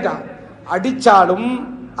விதவை ஆகிட்டான். அடிச்சாலும்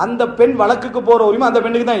அந்த பெண் வழக்குக்கு போற உரிமை அந்த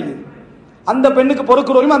பெண்ணுக்கு தான் இருக்குது. அந்த பெண்ணுக்கு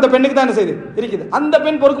பொறுக்கிற உரிமை அந்த பெண்ணுக்கு தான் என்ன செய்யுது இருக்குது. அந்த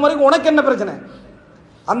பெண் பொறுக்கும் வரைக்கும் உனக்கு என்ன பிரச்சனை?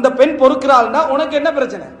 அந்த பெண் பொறுக்கிறாள்னா உனக்கு என்ன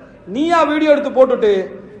பிரச்சனை? நீயா வீடியோ எடுத்து போட்டுட்டு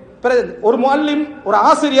ஒரு முஅல்லிம், ஒரு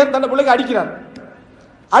ஆசிரியர் தன் பிள்ளைக்கு அடிக்கிறார்,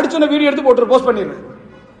 அடிச்சோன்ன வீடியோ எடுத்து போட்டு போஸ்ட் பண்ணிடுறது.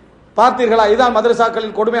 பார்த்தீர்களா, இதான்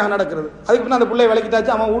மதரசாக்களில் கொடுமையாக நடக்கிறது. அதுக்கு பின்ன அந்த பிள்ளை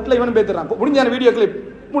விளக்கிட்டாச்சு, அவன் வீட்டில் இவனும் பேத்துறான். முடிஞ்சான வீடியோ கிளிப்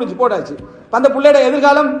முடிஞ்சு போட்டாச்சு. அந்த பிள்ளையோட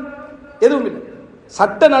எதிர்காலம் எதுவும் இல்லை.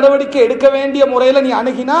 சட்ட நடவடிக்கை எடுக்க வேண்டிய முறையில் நீ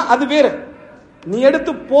அணுகினா அது வேற. நீ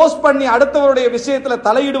எடுத்து போஸ்ட் பண்ணி அடுத்தவருடைய விஷயத்துல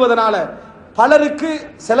தலையிடுவதனால பலருக்கு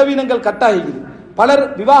செலவினங்கள் கட்டாகிக்குது. பலர்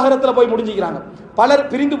விவாகரத்துல போய் முடிஞ்சுக்கிறாங்க, பலர்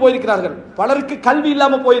பிரிந்து போயிருக்கிறார்கள், பலருக்கு கல்வி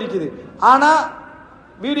இல்லாம போயிருக்குது. ஆனா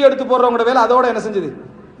வீடியோ எடுத்து போடுறவங்களோட வேலை அதோட என்ன செஞ்சது?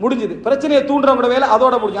 முடிஞ்சது. பிரச்சனையை தூண்டுறவங்களோட வேலை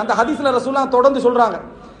அதோட முடிஞ்சு. அந்த ஹதீஸ்ல ரசூலுல்லாஹ் தொடர்ந்து சொல்றாங்க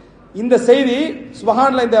இந்த செய்தி.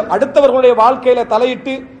 சுப்ஹானல்லாஹ், இந்த அடுத்தவர்களுடைய வாழ்க்கையில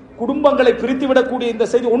தலையிட்டு குடும்பங்களை பிரித்து விடக்கூடிய இந்த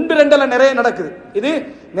செய்தி 1-2 நிறைய நடக்குது. இது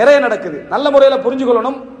நிறைய நடக்குது. நல்ல முறையில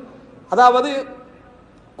புரிஞ்சுக்கொள்ளணும். அதாவது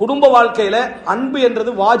குடும்ப வாழ்க்கையில அன்பு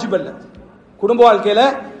என்றது வாஜிப் அல்ல. குடும்ப வாழ்க்கையில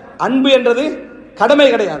அன்பு என்றது கடமை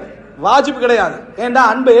கிடையாது, வாஜிப் கிடையாது. ஏண்டா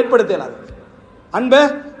அன்பை ஏற்படுத்தலாது, அன்பை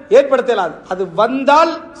ஏற்படுத்தலாது. அது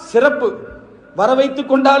வந்தால் சிறப்பு, வர வைத்துக்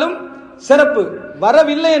கொண்டாலும் சிறப்பு.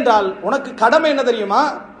 வரவில்லை என்றால் உனக்கு கடமை என்ன தெரியுமா?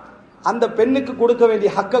 அந்த பெண்ணுக்கு கொடுக்க வேண்டிய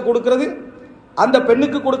ஹக்கை கொடுக்கிறது, அந்த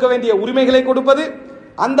பெண்ணுக்கு கொடுக்க வேண்டிய உரிமைகளை கொடுப்பது,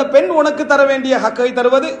 அந்த பெண் உனக்கு தர வேண்டிய ஹக்கை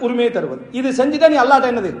தருவது, உரிமையை தருவது. இது செஞ்சுட்டா நீ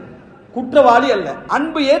அல்லாஹ்ட்ட என்னது? குற்றவாளி அல்ல.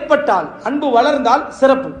 அன்பு ஏற்பட்டால், அன்பு வளர்ந்தால்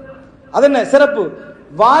சிறப்பு. அது என்ன சிறப்பு?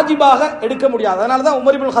 வாஜிபாக எடுக்க முடியாது. அதனாலதான்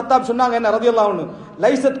உமர் இப்னு கத்தாப் சொன்னாங்க, என்ன ரலியல்லாஹு அன்ஹு,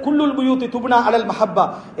 லைஸத் குல்லுல் புயூத்தி துப்னா அலல் மஹப்பா.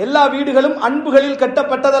 எல்லா வீடுகளும் அன்புகளில்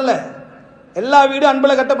கட்டப்பட்டதல்ல. எல்லா வீடு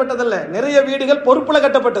அன்புல கட்டப்பட்டதல்ல. நிறைய வீடுகள் பொறுப்புல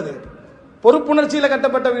கட்டப்பட்டது, பொறுப்புணர்ச்சியில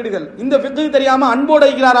கட்டப்பட்ட வீடுகள். இந்த ஃபிக்ஹ் தெரியாம அன்போட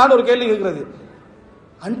இருக்கிறாரான்னு ஒரு கேள்வி இருக்கிறது.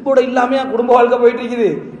 அன்போட இல்லாமையா குடும்ப வாழ்க்கை போயிட்டு இருக்குது?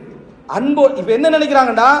 அன்போ இப்ப என்ன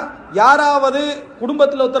நினைக்கிறாங்கடா, யாராவது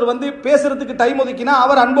குடும்பத்தில் ஒருத்தர் வந்து பேசுறதுக்கு டைம் ஒதுக்கினா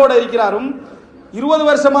அவர் அன்போட இருக்கிறாரும், 20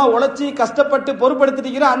 வருஷமா உழைச்சி கஷ்டப்பட்டு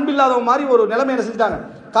பொறுப்படுத்திட்டு அன்பு இல்லாதவங்க மாதிரி ஒரு நிலைமை என்ன செஞ்சுட்டாங்க,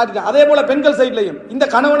 காட்டிட்டாங்க. அதே போல பெண்கள் சைட்லையும் இந்த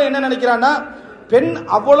கணவனை என்ன நினைக்கிறான்னா, பெண்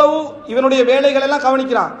அவ்வளவு இவனுடைய வேலைகள் எல்லாம்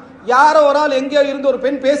கவனிக்கிறான், யாரோ ஒரு ஆள் எங்கேயோ இருந்து ஒரு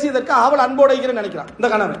பெண் பேசியதற்கு அவள் அன்போட இருக்கிறேன்னு நினைக்கிறான் இந்த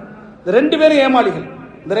கணவன். இந்த 2 பேரும் ஏமாளிகள்.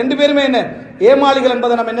 இந்த 2 பேருமே என்ன ஏமாளிகள்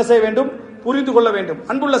என்பதை நம்ம என்ன செய்ய வேண்டும்? புரிந்து கொள்ள வேண்டும்.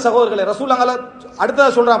 அன்புள்ள சகோதரர்களை, ரசூலுல்லாஹ் அடுத்ததா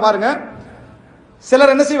சொல்றான் பாருங்க.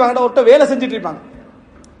 சிலர் என்ன செய்வாங்க, ஒருத்த வேலை செஞ்சுட்டு இருப்பாங்க,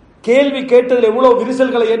 கேள்வி கேட்டதுல எவ்வளவு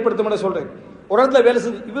விரிசல்களை ஏற்படுத்தும் சொல்றேன். ஒரு இடத்துல வேலை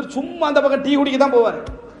செஞ்சு இவர் சும்மா அந்த பக்கம் டீ குடிக்க தான் போவார்.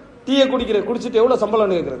 டீயை குடிச்சிட்டு எவ்வளவு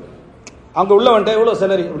சம்பளம் கேட்கறது, அவங்க உள்ள வந்துட்டு எவ்வளவு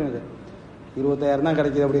சேலரி அப்படின்னு, 25,000 தான்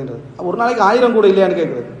கிடைக்குது அப்படின்றது. ஒரு நாளைக்கு 1000 கூட இல்லையான்னு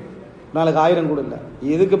கேட்கறது. ஒரு நாளைக்கு 1000 கூட இல்லை,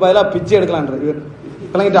 இதுக்கு பதிலாக பிச்சை எடுக்கலான்றது. இவர்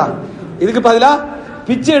விளங்கிட்டா, இதுக்கு பதிலாக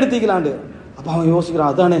பிச்சை எடுத்துக்கலாண்டு. அப்ப அவன்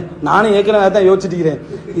யோசிக்கிறான், அதானே நானும் ஏற்கனவே அதான் யோசிச்சுட்டு இருக்கிறேன்,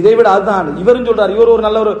 இதை விட அதுதான். இவரும் சொல்றாரு, இவர் ஒரு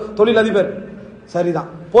நல்ல ஒரு தொழில் அதிபர், சரிதான்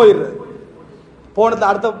போயிடுறது. போனதுல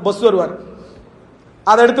அடுத்த பஸ் வருவார்,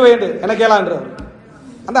 அதை எடுத்து வைண்டு எனக்கு ஏலான்றார்.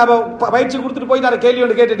 அந்த பயிற்சி கொடுத்துட்டு போயிட்டாரு, கேள்வி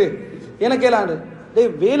ஒன்று கேட்டுட்டு எனக்கு ஏலாண்டு.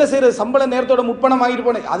 டேய், வேலை செய்யற சம்பள நேரத்தோட முற்பணம் ஆகிட்டு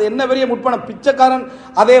போனேன், அது என்ன பெரிய முற்பணம்? பிச்சைக்காரன்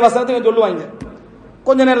அதே வசனத்தை சொல்லுவாங்க.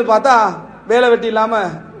 கொஞ்ச நேரத்தில் பார்த்தா வேலை வெட்டி இல்லாம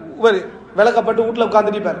இவர் விளக்கப்பட்டு வீட்டுல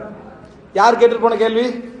உட்கார்ந்துட்டு யார் கேட்டுட்டு போன கேள்வி?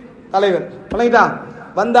 தலைவர். வணங்கிட்டா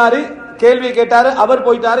வந்தாரு, கேள்வியை கேட்டாரு, அவர்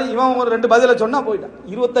போயிட்டாரு, இவன் ஒரு 2 பதில சொன்னா போயிட்டான்.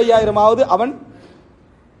 25,000 அவன்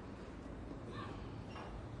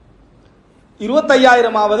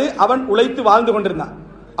 25,000 அவன் உழைத்து வாழ்ந்து கொண்டிருந்தான்.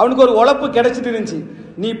 அவனுக்கு ஒரு உழைப்பு கிடைச்சிட்டு இருந்துச்சு.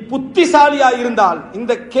 நீ புத்திசாலியா இருந்தால்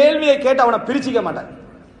இந்த கேள்வியை கேட்டு அவனை பிரிச்சிக்க மாட்டான்.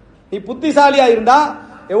 நீ புத்திசாலியா இருந்தா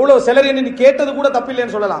எவ்வளவு செலரி நீ கேட்டது கூட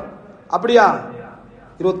தப்பில்லைன்னு சொல்லலாம். அப்படியா?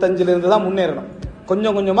 25 இருந்து தான் முன்னேறணும்.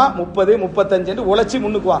 கொஞ்சம் கொஞ்சமா 30, 35 உழைச்சி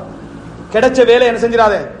முன்னுக்குவா. கிடைச்ச வேலை என்ன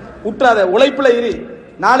செஞ்சிடாத, உற்றாத, உழைப்புல இரு.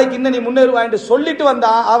 நாளைக்கு இன்னும் நீ முன்னேறுவா என்று சொல்லிட்டு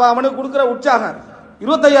வந்தா அவனுக்கு கொடுக்குற உற்சாகம்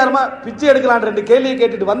 25,000 பிச்சை எடுக்கலாம். 2 கேள்வியை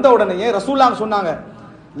கேட்டுட்டு வந்த உடனே ரசூலுல்லாஹ் சொன்னாங்க,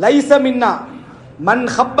 லைஸ மின்னா மன்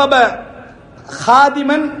ஹப்பப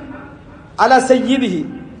ஹாதிமன் அல சய்யிதிஹி,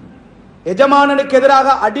 எஜமானனுக்கு எதிராக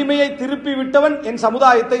அடிமையை திருப்பி விட்டவன் என்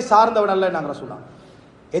சமுதாயத்தை சார்ந்தவன் அல்ல. நாங்கள் ரசூலுல்லாஹ்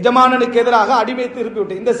எஜமானனுக்கு எதிராக அடிமையை திருப்பி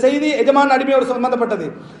விட்டு, இந்த செய்தி எஜமான அடிமையோடு சம்பந்தப்பட்டது.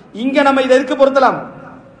 இங்க நம்ம இதை எதுக்கு பொருத்தலாம்?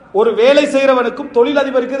 ஒரு வேலை செய்யறவனுக்கும்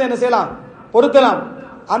தொழிலதிபருக்கு என்ன செய்யலாம்? பொருத்தலாம்.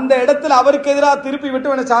 அந்த இடத்துல அவருக்கு எதிராக திருப்பி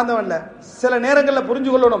விட்டு சார்ந்தவன்ல. சில நேரங்களில் புரிஞ்சு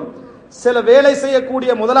கொள்ளணும், சில வேலை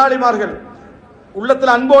செய்யக்கூடிய முதலாளிமார்கள்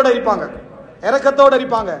உள்ளத்துல அன்போடு இருப்பாங்க, இரக்கத்தோடு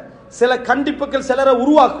இருப்பாங்க. சில கண்டிப்புகள் சிலரை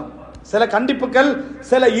உருவாக்கும், சில கண்டிப்புகள்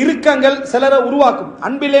சில இறுக்கங்கள் சிலரை உருவாக்கும்.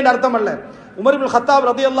 அன்பில்லைன்னு அர்த்தம் அல்ல. உமர் இப்னு கத்தாப்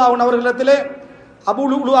ரலியல்லாஹு அன்ஹு அவர்களிடத்திலே அபூ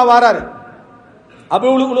லுஅலுஆ வாராரு. அபூ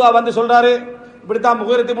லுஅலுஆ வந்து சொல்றாரு, இப்படித்தான்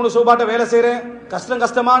முகீரத் இப்னு ஷுபாட்ட வேலை செய்யறேன்,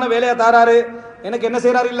 கஷ்டமான வேலையா தாராரு, எனக்கு என்ன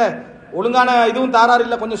செய்யறாரு இல்ல, ஒழுங்கான இதுவும் தாராரு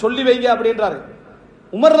இல்ல, கொஞ்சம் சொல்லி வைங்க அப்படின்றாரு.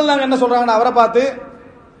 உமர் ரலியல்லாஹு என்ன சொல்றாங்கன்னா, அவரை பார்த்து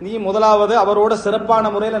நீ முதலாவது அவரோட சிறப்பான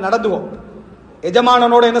முறையில் நடந்துகோ,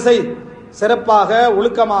 எஜமானனோட என்ன செய், சிறப்பாக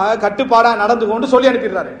ஒழுக்கமாக கட்டுப்பாடா நடந்து கொண்டு சொல்லி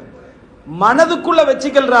அனுப்பிடுறாரு. மனதுக்குள்ள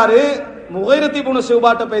வச்சுக்கிறாரு, முகீரத் இப்னு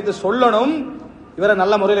ஷுபாட்ட போய் சொல்லணும், இவரை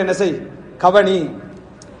நல்ல முறையில் என்ன செய், கவனி,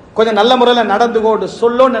 கொஞ்சம் நல்ல முறையில் நடந்துகோன்னு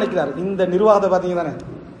சொல்லணும்னு நினைக்கிறாரு. இந்த நிர்வாகத்தை பார்த்தீங்க தானே,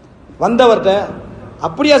 வந்தவர்கிட்ட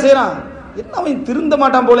அப்படியா செய்யறான், என்ன அவன் திருந்த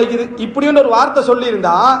மாட்டான் போல இருக்குது இப்படின்னு ஒரு வார்த்தை சொல்லி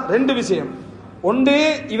இருந்தா 2 விஷயம். ஒன்று,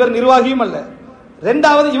 இவர் நிர்வாகியும் அல்ல.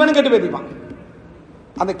 2வது, இவனும் கெட்டு பேத்திப்பான்.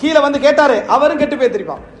 அந்த கீழே வந்து கேட்டாரு, அவரும் கெட்டு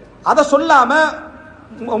பேத்திருப்பான். அதை சொல்லாம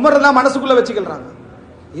உமர் தான் மனசுக்குள்ள வச்சுக்கிறாங்க.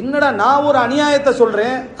 என்னடா நான் ஒரு அநியாயத்தை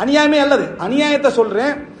சொல்றேன், அநியாயமே அல்லது அநியாயத்தை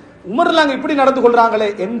சொல்றேன், உமர்லாங்க இப்படி நடந்து கொள்றாங்களே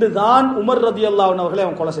என்றுதான் உமர் ரலியல்லாஹு அன்ஹு அவர்களை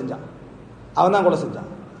அவன் கொலை செஞ்சான். அவன் தான் கொலை செஞ்சான்.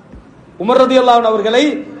 உமர் ரலியல்லாஹு அன்ஹு அவர்களை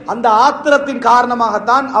அந்த ஆத்திரத்தின்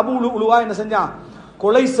காரணமாகத்தான் அபூ லுஅலுஆ என்ன செஞ்சான்,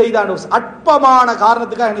 கொலை செய்தான். அற்பமான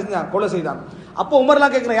காரணத்துக்காக என்ன செஞ்சான், கொலை செய்தான். அப்போ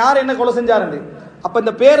உமர்லாம் கேட்கிறேன், யார் என்ன கொலை செஞ்சாரு? அப்ப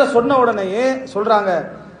இந்த பேரை சொன்ன உடனேயே சொல்றாங்க,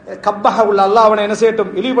 கப்பஹ உள்ள அல்லாஹ் அவனை என்ன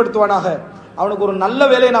செய்யட்டும், இழிவுபடுத்துவானாக, அவனுக்கு ஒரு நல்ல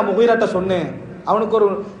வேலையை நான் முகீராட்ட சொன்னேன், அவனுக்கு ஒரு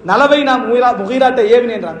நலவை நான் முகீராட்ட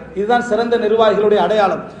ஏவினேன்றான். இதுதான் சிறந்த நிர்வாகிகளுடைய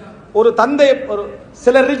அடையாளம். ஒரு தந்தை, ஒரு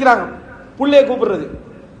சிலர் இருக்கிறாங்க, புள்ளைய கூப்பிடுறது,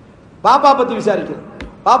 பாப்பா பத்தி விசாரிக்கிறது,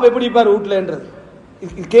 பாப்பா எப்படி இருப்பாரு வீட்டுல என்றது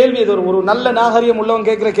கேள்வி. இது ஒரு நல்ல நாகரிகம் உள்ளவன்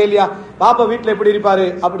கேட்கிற கேள்வியா, பாப்பா வீட்டுல எப்படி இருப்பாரு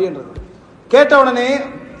அப்படின்றது. கேட்ட உடனே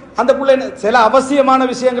அந்த புள்ளை சில அவசியமான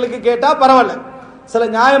விஷயங்களுக்கு கேட்டா பரவாயில்ல, சில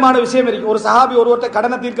நியாயமான விஷயம் இருக்கு. ஒரு சஹாபி ஒருவர்கிட்ட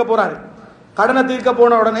கடனை தீர்க்க போறாரு. கடனை தீர்க்க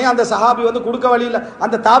போன உடனே அந்த சஹாபி வந்து குடுக்க வழி இல்ல,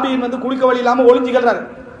 அந்த தாபியின் வந்து குடுக்க வழி இல்லாம ஒளிஞ்சுக்கிறாரு.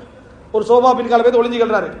 ஒரு சோபா பின்கால போய்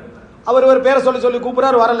ஒளிஞ்சுக்கிறாரு. அவர் ஒரு பேரை சொல்லி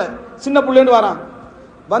கூப்பிடுறாரு, வரல. சின்ன புள்ளேன்னு வரான்.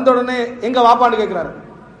 வந்த உடனே எங்க வாப்பான்னு கேட்கிறாரு.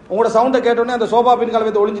 உங்களோட சவுண்டை கேட்ட உடனே அந்த சோபா பின்கால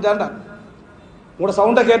போய் ஒளிஞ்சிட்டான்டா. உங்களோட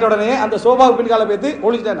சவுண்டை கேட்ட உடனே அந்த சோபா பின்கால போய்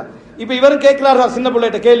ஒளிஞ்சிட்டான்டா. இப்ப இவரும் கேட்கிறாரு சின்ன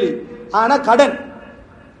பிள்ளைகிட்ட கேள்வி. ஆனா கடன்,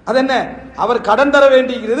 அது என்ன, அவர் கடன் தர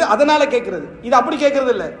வேண்டியிருக்கிறது, அதனால கேட்கிறது. இது அப்படி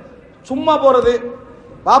கேட்கறது இல்ல, சும்மா போறது,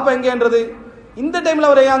 பாப்பா எங்கன்றது, இந்த டைம்ல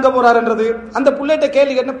அவர் ஏன் அங்க போறாருன்றது. அந்த பிள்ளைகிட்ட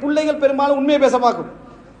கேள்வி கேட்ட பிள்ளைகள் பெரும்பாலும் உண்மையை பேச பார்க்கும்.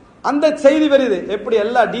 அந்த செய்தி வருது, எப்படி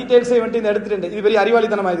எல்லா டீடைல்ஸையும் வந்து எடுத்துட்டு, இது பெரிய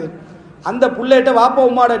அறிவாளித்தனமா இது. அந்த பிள்ளைகிட்ட வாப்பா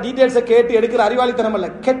உமாட டீடைல்ஸை கேட்டு எடுக்கிற அறிவாளித்தனம் அல்ல,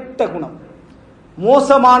 கெட்ட குணம்,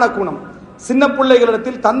 மோசமான குணம். சின்ன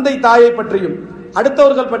பிள்ளைகளிடத்தில் தந்தை தாயை பற்றியும்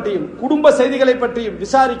அடுத்தவர்கள் பற்றியும் குடும்ப செய்திகளை பற்றியும்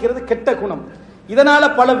விசாரிக்கிறது கெட்ட குணம். இதனால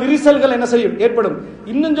பல விரிசல்கள் என்ன செய்யும், ஏற்படும்.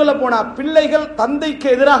 இன்னும் சொல்ல போனா பிள்ளைகள் தந்தைக்கு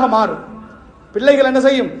எதிராக மாறும். பிள்ளைகள் என்ன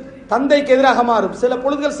செய்யும், தந்தைக்கு எதிராக மாறும். சில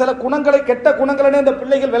பொழுதுகள் சில குணங்களை, கெட்ட குணங்களை அந்த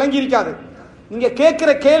பிள்ளைகள் விளங்கி இருக்காது. நீங்க கேட்கிற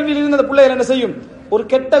கேள்வியிலிருந்து அந்த பிள்ளைகள் என்ன செய்யும், ஒரு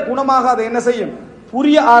கெட்ட குணமாக அதை என்ன செய்யும்,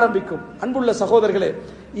 புரிய ஆரம்பிக்கும். அன்புள்ள சகோதரர்களே,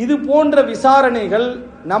 இது போன்ற விசாரணைகள்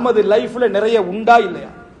நமது லைஃப்ல நிறைய உண்டா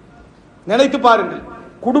இல்லையா? நினைத்து பாருங்கள்.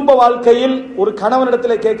 குடும்ப வாழ்க்கையில் ஒரு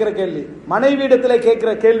கணவனிடத்தில் கேட்கிற கேள்வி, மனைவியிடத்தில்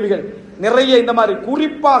கேட்கிற கேள்விகள் நிறைய இந்த மாதிரி,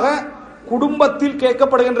 குறிப்பாக குடும்பத்தில்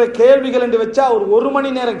கேட்கப்படுகின்ற கேள்விகள் என்று வச்சா ஒரு மணி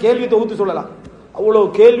நேரம் கேள்வி தொகுத்து சொல்லலாம். அவ்வளவு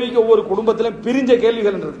கேள்விக்கு ஒவ்வொரு குடும்பத்திலும் பிரிஞ்ச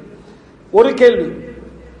கேள்விகள் என்றது ஒரு கேள்வி.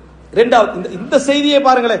 இரண்டாவது, இந்த செய்தியை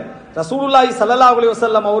பாருங்களேன், ரசூலுல்லாஹி ஸல்லல்லாஹு அலைஹி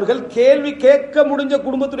வஸல்லம் அவர்கள் கேள்வி கேட்க முடிஞ்ச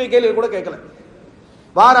குடும்பத்துடைய கேள்வி கூட கேட்கல.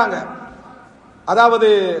 வாராங்க, அதாவது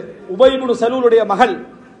உபய் இப்னு சலூலுடைய மகள்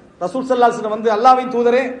ரசூல் ஸல்லல்லாஹு அலைஹி வஸல்லம் வந்து அல்லாஹ்வின்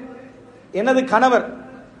தூதரே, எனது கணவர்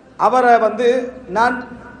அவரை வந்து நான்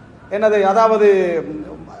என்னது அதாவது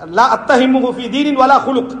லா அத்தஹிமுஹு ஃபீ தீனின் வலா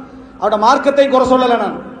குலுக், அவருடைய மார்க்கத்தை குறை சொல்லல,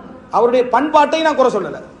 நான் அவருடைய பண்பாட்டை நான் குறை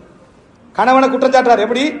சொல்லல. கணவனை குற்றச்சாட்டார்,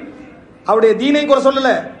 எப்படி? அவருடைய தீனையும் குறை சொல்லல,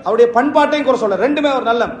 அவருடைய பண்பாட்டையும் குறை சொல்லல, ரெண்டுமே அவர்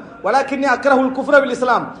நல்ல. வலாக்கின்னி அக்ரஹுல் குஃப்ர பில்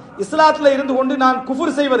இஸ்லாம், இஸ்லாத்துல இருந்து கொண்டு நான்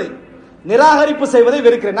குஃபுர் செய்வதை, நிராகரிப்பு செய்வதை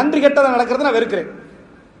வெறுக்கிறேன், நன்றி கெட்டதை நடக்கிறத நான் வெறுக்கிறேன்.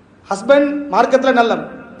 ஹஸ்பண்ட் மார்க்கத்துல நல்லம்,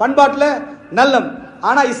 பண்பாட்டுல நல்லம்,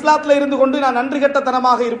 ஆனா இஸ்லாத்துல இருந்து கொண்டு நான் நன்றி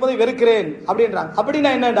கெட்டத்தனமாக இருப்பதை வெறுக்கிறேன் அப்படின்றாங்க.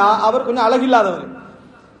 அப்படின்னா என்னடா, அவர் கொஞ்சம் அழகில்லாதவர்,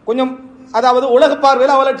 கொஞ்சம் அதாவது உலக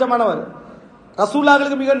பார்வையில் அவலட்சமானவர்,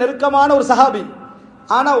 ரசூலுல்லாஹ்வுக்கு மிக நெருக்கமான ஒரு சஹாபி,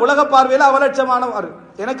 ஆனா உலக பார்வையில் அவலட்சமானவர்.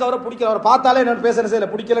 எனக்கு அவரை பிடிக்கல, அவரை பார்த்தாலே என்ன பேசுற செய்யல,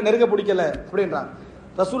 பிடிக்கல, நெருங்க பிடிக்கல அப்படின்றாங்க.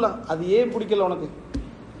 ரசூலுல்லாஹ், அது ஏன் பிடிக்கல உனக்கு,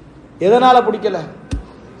 எதனால பிடிக்கல?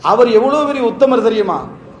 அவர் எவ்வளவு பெரிய உத்தமர் தெரியுமா,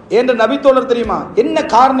 என்ற நபித்தோழர் தெரியுமா, என்ன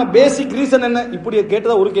காரணம், பேசிக் ரீசன் என்ன? இப்படி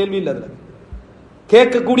கேட்டதா ஒரு கேள்வி இல்லை, அதுல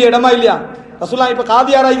கேட்கக்கூடிய இடமா இல்லையா? ரசூலுல்லாஹ் இப்ப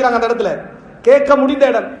காதியார் ஆகிக்கிறாங்க அந்த இடத்துல, கேட்க முடிந்த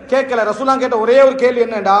இடம், கேட்கல. ரசூலுல்லாஹ் கேட்ட ஒரே ஒரு கேள்வி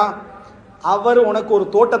என்னடா, அவர் உனக்கு ஒரு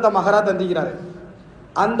தோட்டத்தை மகரா தந்திக்கிறாரு,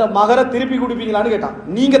 அந்த மகரை திருப்பி கொடுப்பீங்களான்னு கேட்டான்.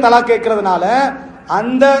 நீங்க தலா கேட்கறதுனால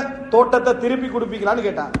அந்த தோட்டத்தை திருப்பி கொடுப்பீங்களான்னு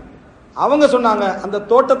கேட்டான். அவங்க சொன்னாங்க, அந்த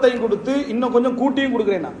தோட்டத்தையும் கொடுத்து இன்னும் கொஞ்சம் கூட்டியும்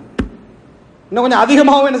கொடுக்குறேன், நான் இன்னும் கொஞ்சம்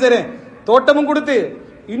அதிகமாகவும் என்ன செய்றேன், தோட்டமும் கொடுத்து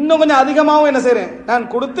இன்னும் கொஞ்சம் அதிகமாகவும் என்ன செய்றேன், நான்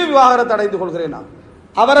கொடுத்து விவாகரத்தை அடைந்து கொள்கிறேன். நான்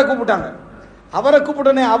அவரை கூப்பிட்டாங்க. அவரை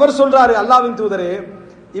கூப்பிட்டனே அவர் சொல்றாரு, அல்லாஹ்வின் தூதரே,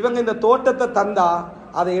 இவங்க இந்த தோட்டத்தை தந்தா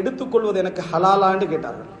அதை எடுத்துக்கொள்வது எனக்கு ஹலாலான்னு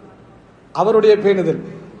கேட்டார்கள். அவருடைய பேணுதல்,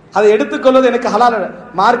 அதை எடுத்துக்கொள்வது எனக்கு ஹலால்.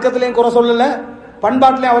 மார்க்கத்திலையும் குறை சொல்லல,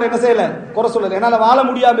 பண்பாட்டிலையும் அவர் என்ன செய்யல, குறை சொல்லல. என்னால வாழ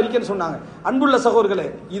முடியாம இருக்கேன்னு சொன்னாங்க. அன்புள்ள சகோதரர்களே,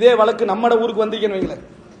 இதே வழக்கு நம்மட ஊருக்கு வந்தீங்கன்னு வைங்களேன்,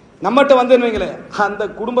 நம்மகிட்ட வந்து வைங்களேன், அந்த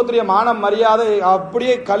குடும்பத்துடைய மானம் மரியாதை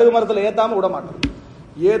அப்படியே கழுகு மரத்தில் ஏத்தாம விட மாட்டோம்,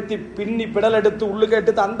 ஏத்தி பின்னி பிடல் எடுத்து உள்ளுக்கு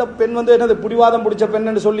எடுத்து, அந்த பெண் வந்து என்னது பிடிவாதம் பிடிச்ச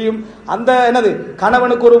பெண் சொல்லியும், அந்த என்னது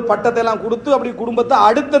கணவனுக்கு ஒரு பட்டத்தை எல்லாம் கொடுத்து அப்படி குடும்பத்தை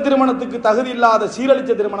அடுத்த திருமணத்துக்கு தகுதி இல்லாத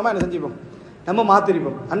சீரழிச்ச திருமணமா என்ன செஞ்சுப்போம், நம்ம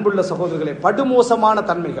மாத்திருப்போம். அன்புள்ள சகோதரர்களே, படுமோசமான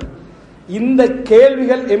தன்மைகள், இந்த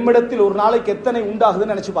கேள்விகள் எம்மிடத்தில் ஒரு நாளைக்கு எத்தனை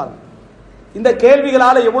உண்டாகுதுன்னு நினைச்சு பாருங்க. இந்த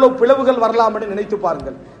கேள்விகளால எவ்வளவு பிளவுகள் வரலாம் என்று நினைத்து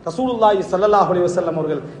பாருங்கள். ரசூலுல்லாஹி ஸல்லல்லாஹு அலைஹி வஸல்லம்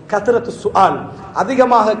அவர்கள் கத்ரத்து சுஆல்,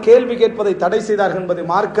 அதிகமாக கேள்வி கேட்பதை தடை செய்தார்கள் என்பது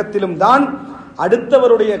மார்க்கத்திலும் தான்,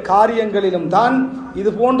 அடுத்தவருடைய காரியங்களிலும் தான் இது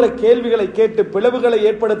போன்ற கேள்விகளை கேட்டு பிளவுகளை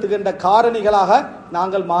ஏற்படுத்துகின்ற காரணிகளாக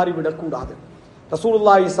நாங்கள் மாறிவிடக் கூடாது.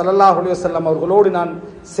 ரசூலுல்லாஹி ஸல்லல்லாஹு அலைஹி வஸல்லம் அவர்களோடு நான்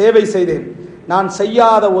சேவை செய்தேன், நான்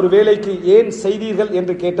செய்யாத ஒரு வேலைக்கு ஏன் செய்தீர்கள்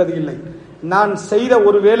என்று கேட்டது இல்லை, நான் செய்த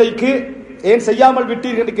ஒரு வேலைக்கு ஏன் செய்யாமல்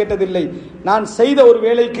விட்டீர்கள் என்று கேட்டதில்லை, நான் செய்த ஒரு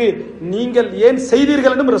வேலைக்கு நீங்கள் ஏன்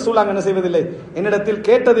செய்தீர்கள் என்றும் ரசூலுல்லாஹ் என்ன செய்வதில்லை, என்னிடத்தில்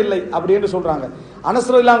கேட்டதில்லை அப்படி என்று சொல்றாங்க.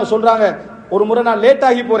 அனஸ் ரலியல்லாஹு அன்ஹு சொல்றாங்க, ஒரு முறை நான் லேட்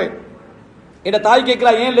ஆகி போறேன், என் தாய்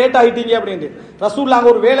கேட்கலாம், ஏன் லேட் ஆகிட்டீங்க அப்படின்னு. ரசூலுல்லாஹ்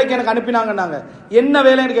ஒரு வேலைக்கு எனக்கு அனுப்பினாங்கன்னாங்க. என்ன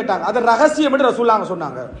வேலைன்னு கேட்டாங்க. அது ரகசியம் என்று ரசூலுல்லாஹ்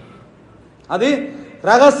சொன்னாங்க, அது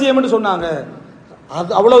ரகசியம் என்று சொன்னாங்க.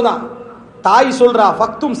 அது அவ்வளவுதான். தாய் சொல்றா,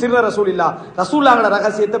 ஃபக்தும் சிர்ர ரசூலில்லாஹ், ரசூலுல்லாஹ்வோட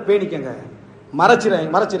ரகசியத்தை பேணிக்கங்க,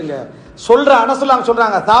 மறைச்சிருங்க. சொல்ற அனசுல்லாஹ்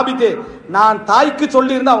சொல்றாங்க, சாபித்தே, நான் தாய்க்கு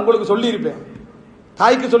சொல்லி இருந்தா உங்களுக்கு சொல்லி இருப்பேன்,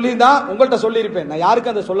 தாய்க்கு சொல்லியிருந்தா உங்கள்கிட்ட சொல்லியிருப்பேன், நான்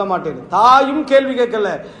யாருக்கும் அதை சொல்ல மாட்டேன். தாயும் கேள்வி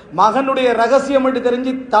கேட்கல, மகனுடைய ரகசியம் என்று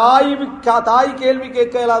தெரிஞ்சு தாய் கேள்வி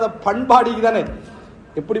கேட்கலாத பண்பாடு தானே.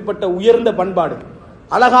 எப்படிப்பட்ட உயர்ந்த பண்பாடு,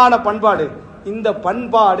 அழகான பண்பாடு. இந்த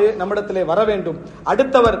பண்பாடு நம்மிடத்திலே வர வேண்டும்.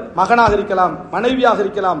 அடுத்தவர் மகனாக இருக்கலாம், மனைவியாக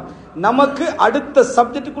இருக்கலாம், நமக்கு அடுத்த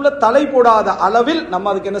சப்ஜெக்டுக்குள்ள தலை போடாத அளவில்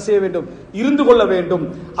நம்ம அதுக்கு என்ன செய்ய வேண்டும், இருந்து கொள்ள வேண்டும்.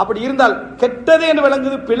 அப்படி இருந்தால் கெட்டது என்று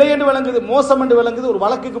விளங்குது, பிழை என்று விளங்குது, மோசம் என்று விளங்குது, ஒரு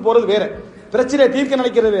வழக்குக்கு போறது வேற, பிரச்சனையை தீர்க்க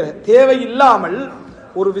நினைக்கிறது வேற. தேவையில்லாமல்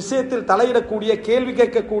ஒரு விஷயத்தில் தலையிடக்கூடிய, கேள்வி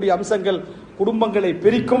கேட்கக்கூடிய அம்சங்கள் குடும்பங்களை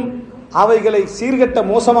பிரிக்கும், அவைகளை சீர்கட்ட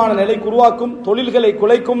மோசமான நிலைக்கு உருவாக்கும், தொழில்களை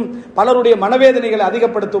குலைக்கும், பலருடைய மனவேதனைகளை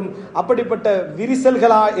அதிகப்படுத்தும். அப்படிப்பட்ட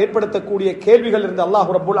விரிசல்களா ஏற்படுத்தக்கூடிய கேள்விகள் இருந்து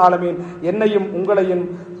அல்லாஹ் ரப்புல் ஆலமீன் என்னையும் உங்களையும்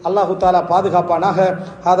அல்லாஹு தஆலா பாதுகாப்பானாக.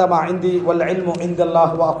 ஹாதா மா இந்தி வல் இல்மு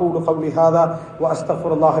இன்தல்லாஹ் வ அகூலு கவ்லி ஹாதா வ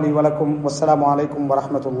அஸ்தக்ஃபிருல்லாஹ் லி வ லக்கும். வஸ்ஸலாமு அலைக்கும் வ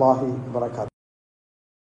ரஹ்மத்துல்லாஹி வ பரகாத்துஹு.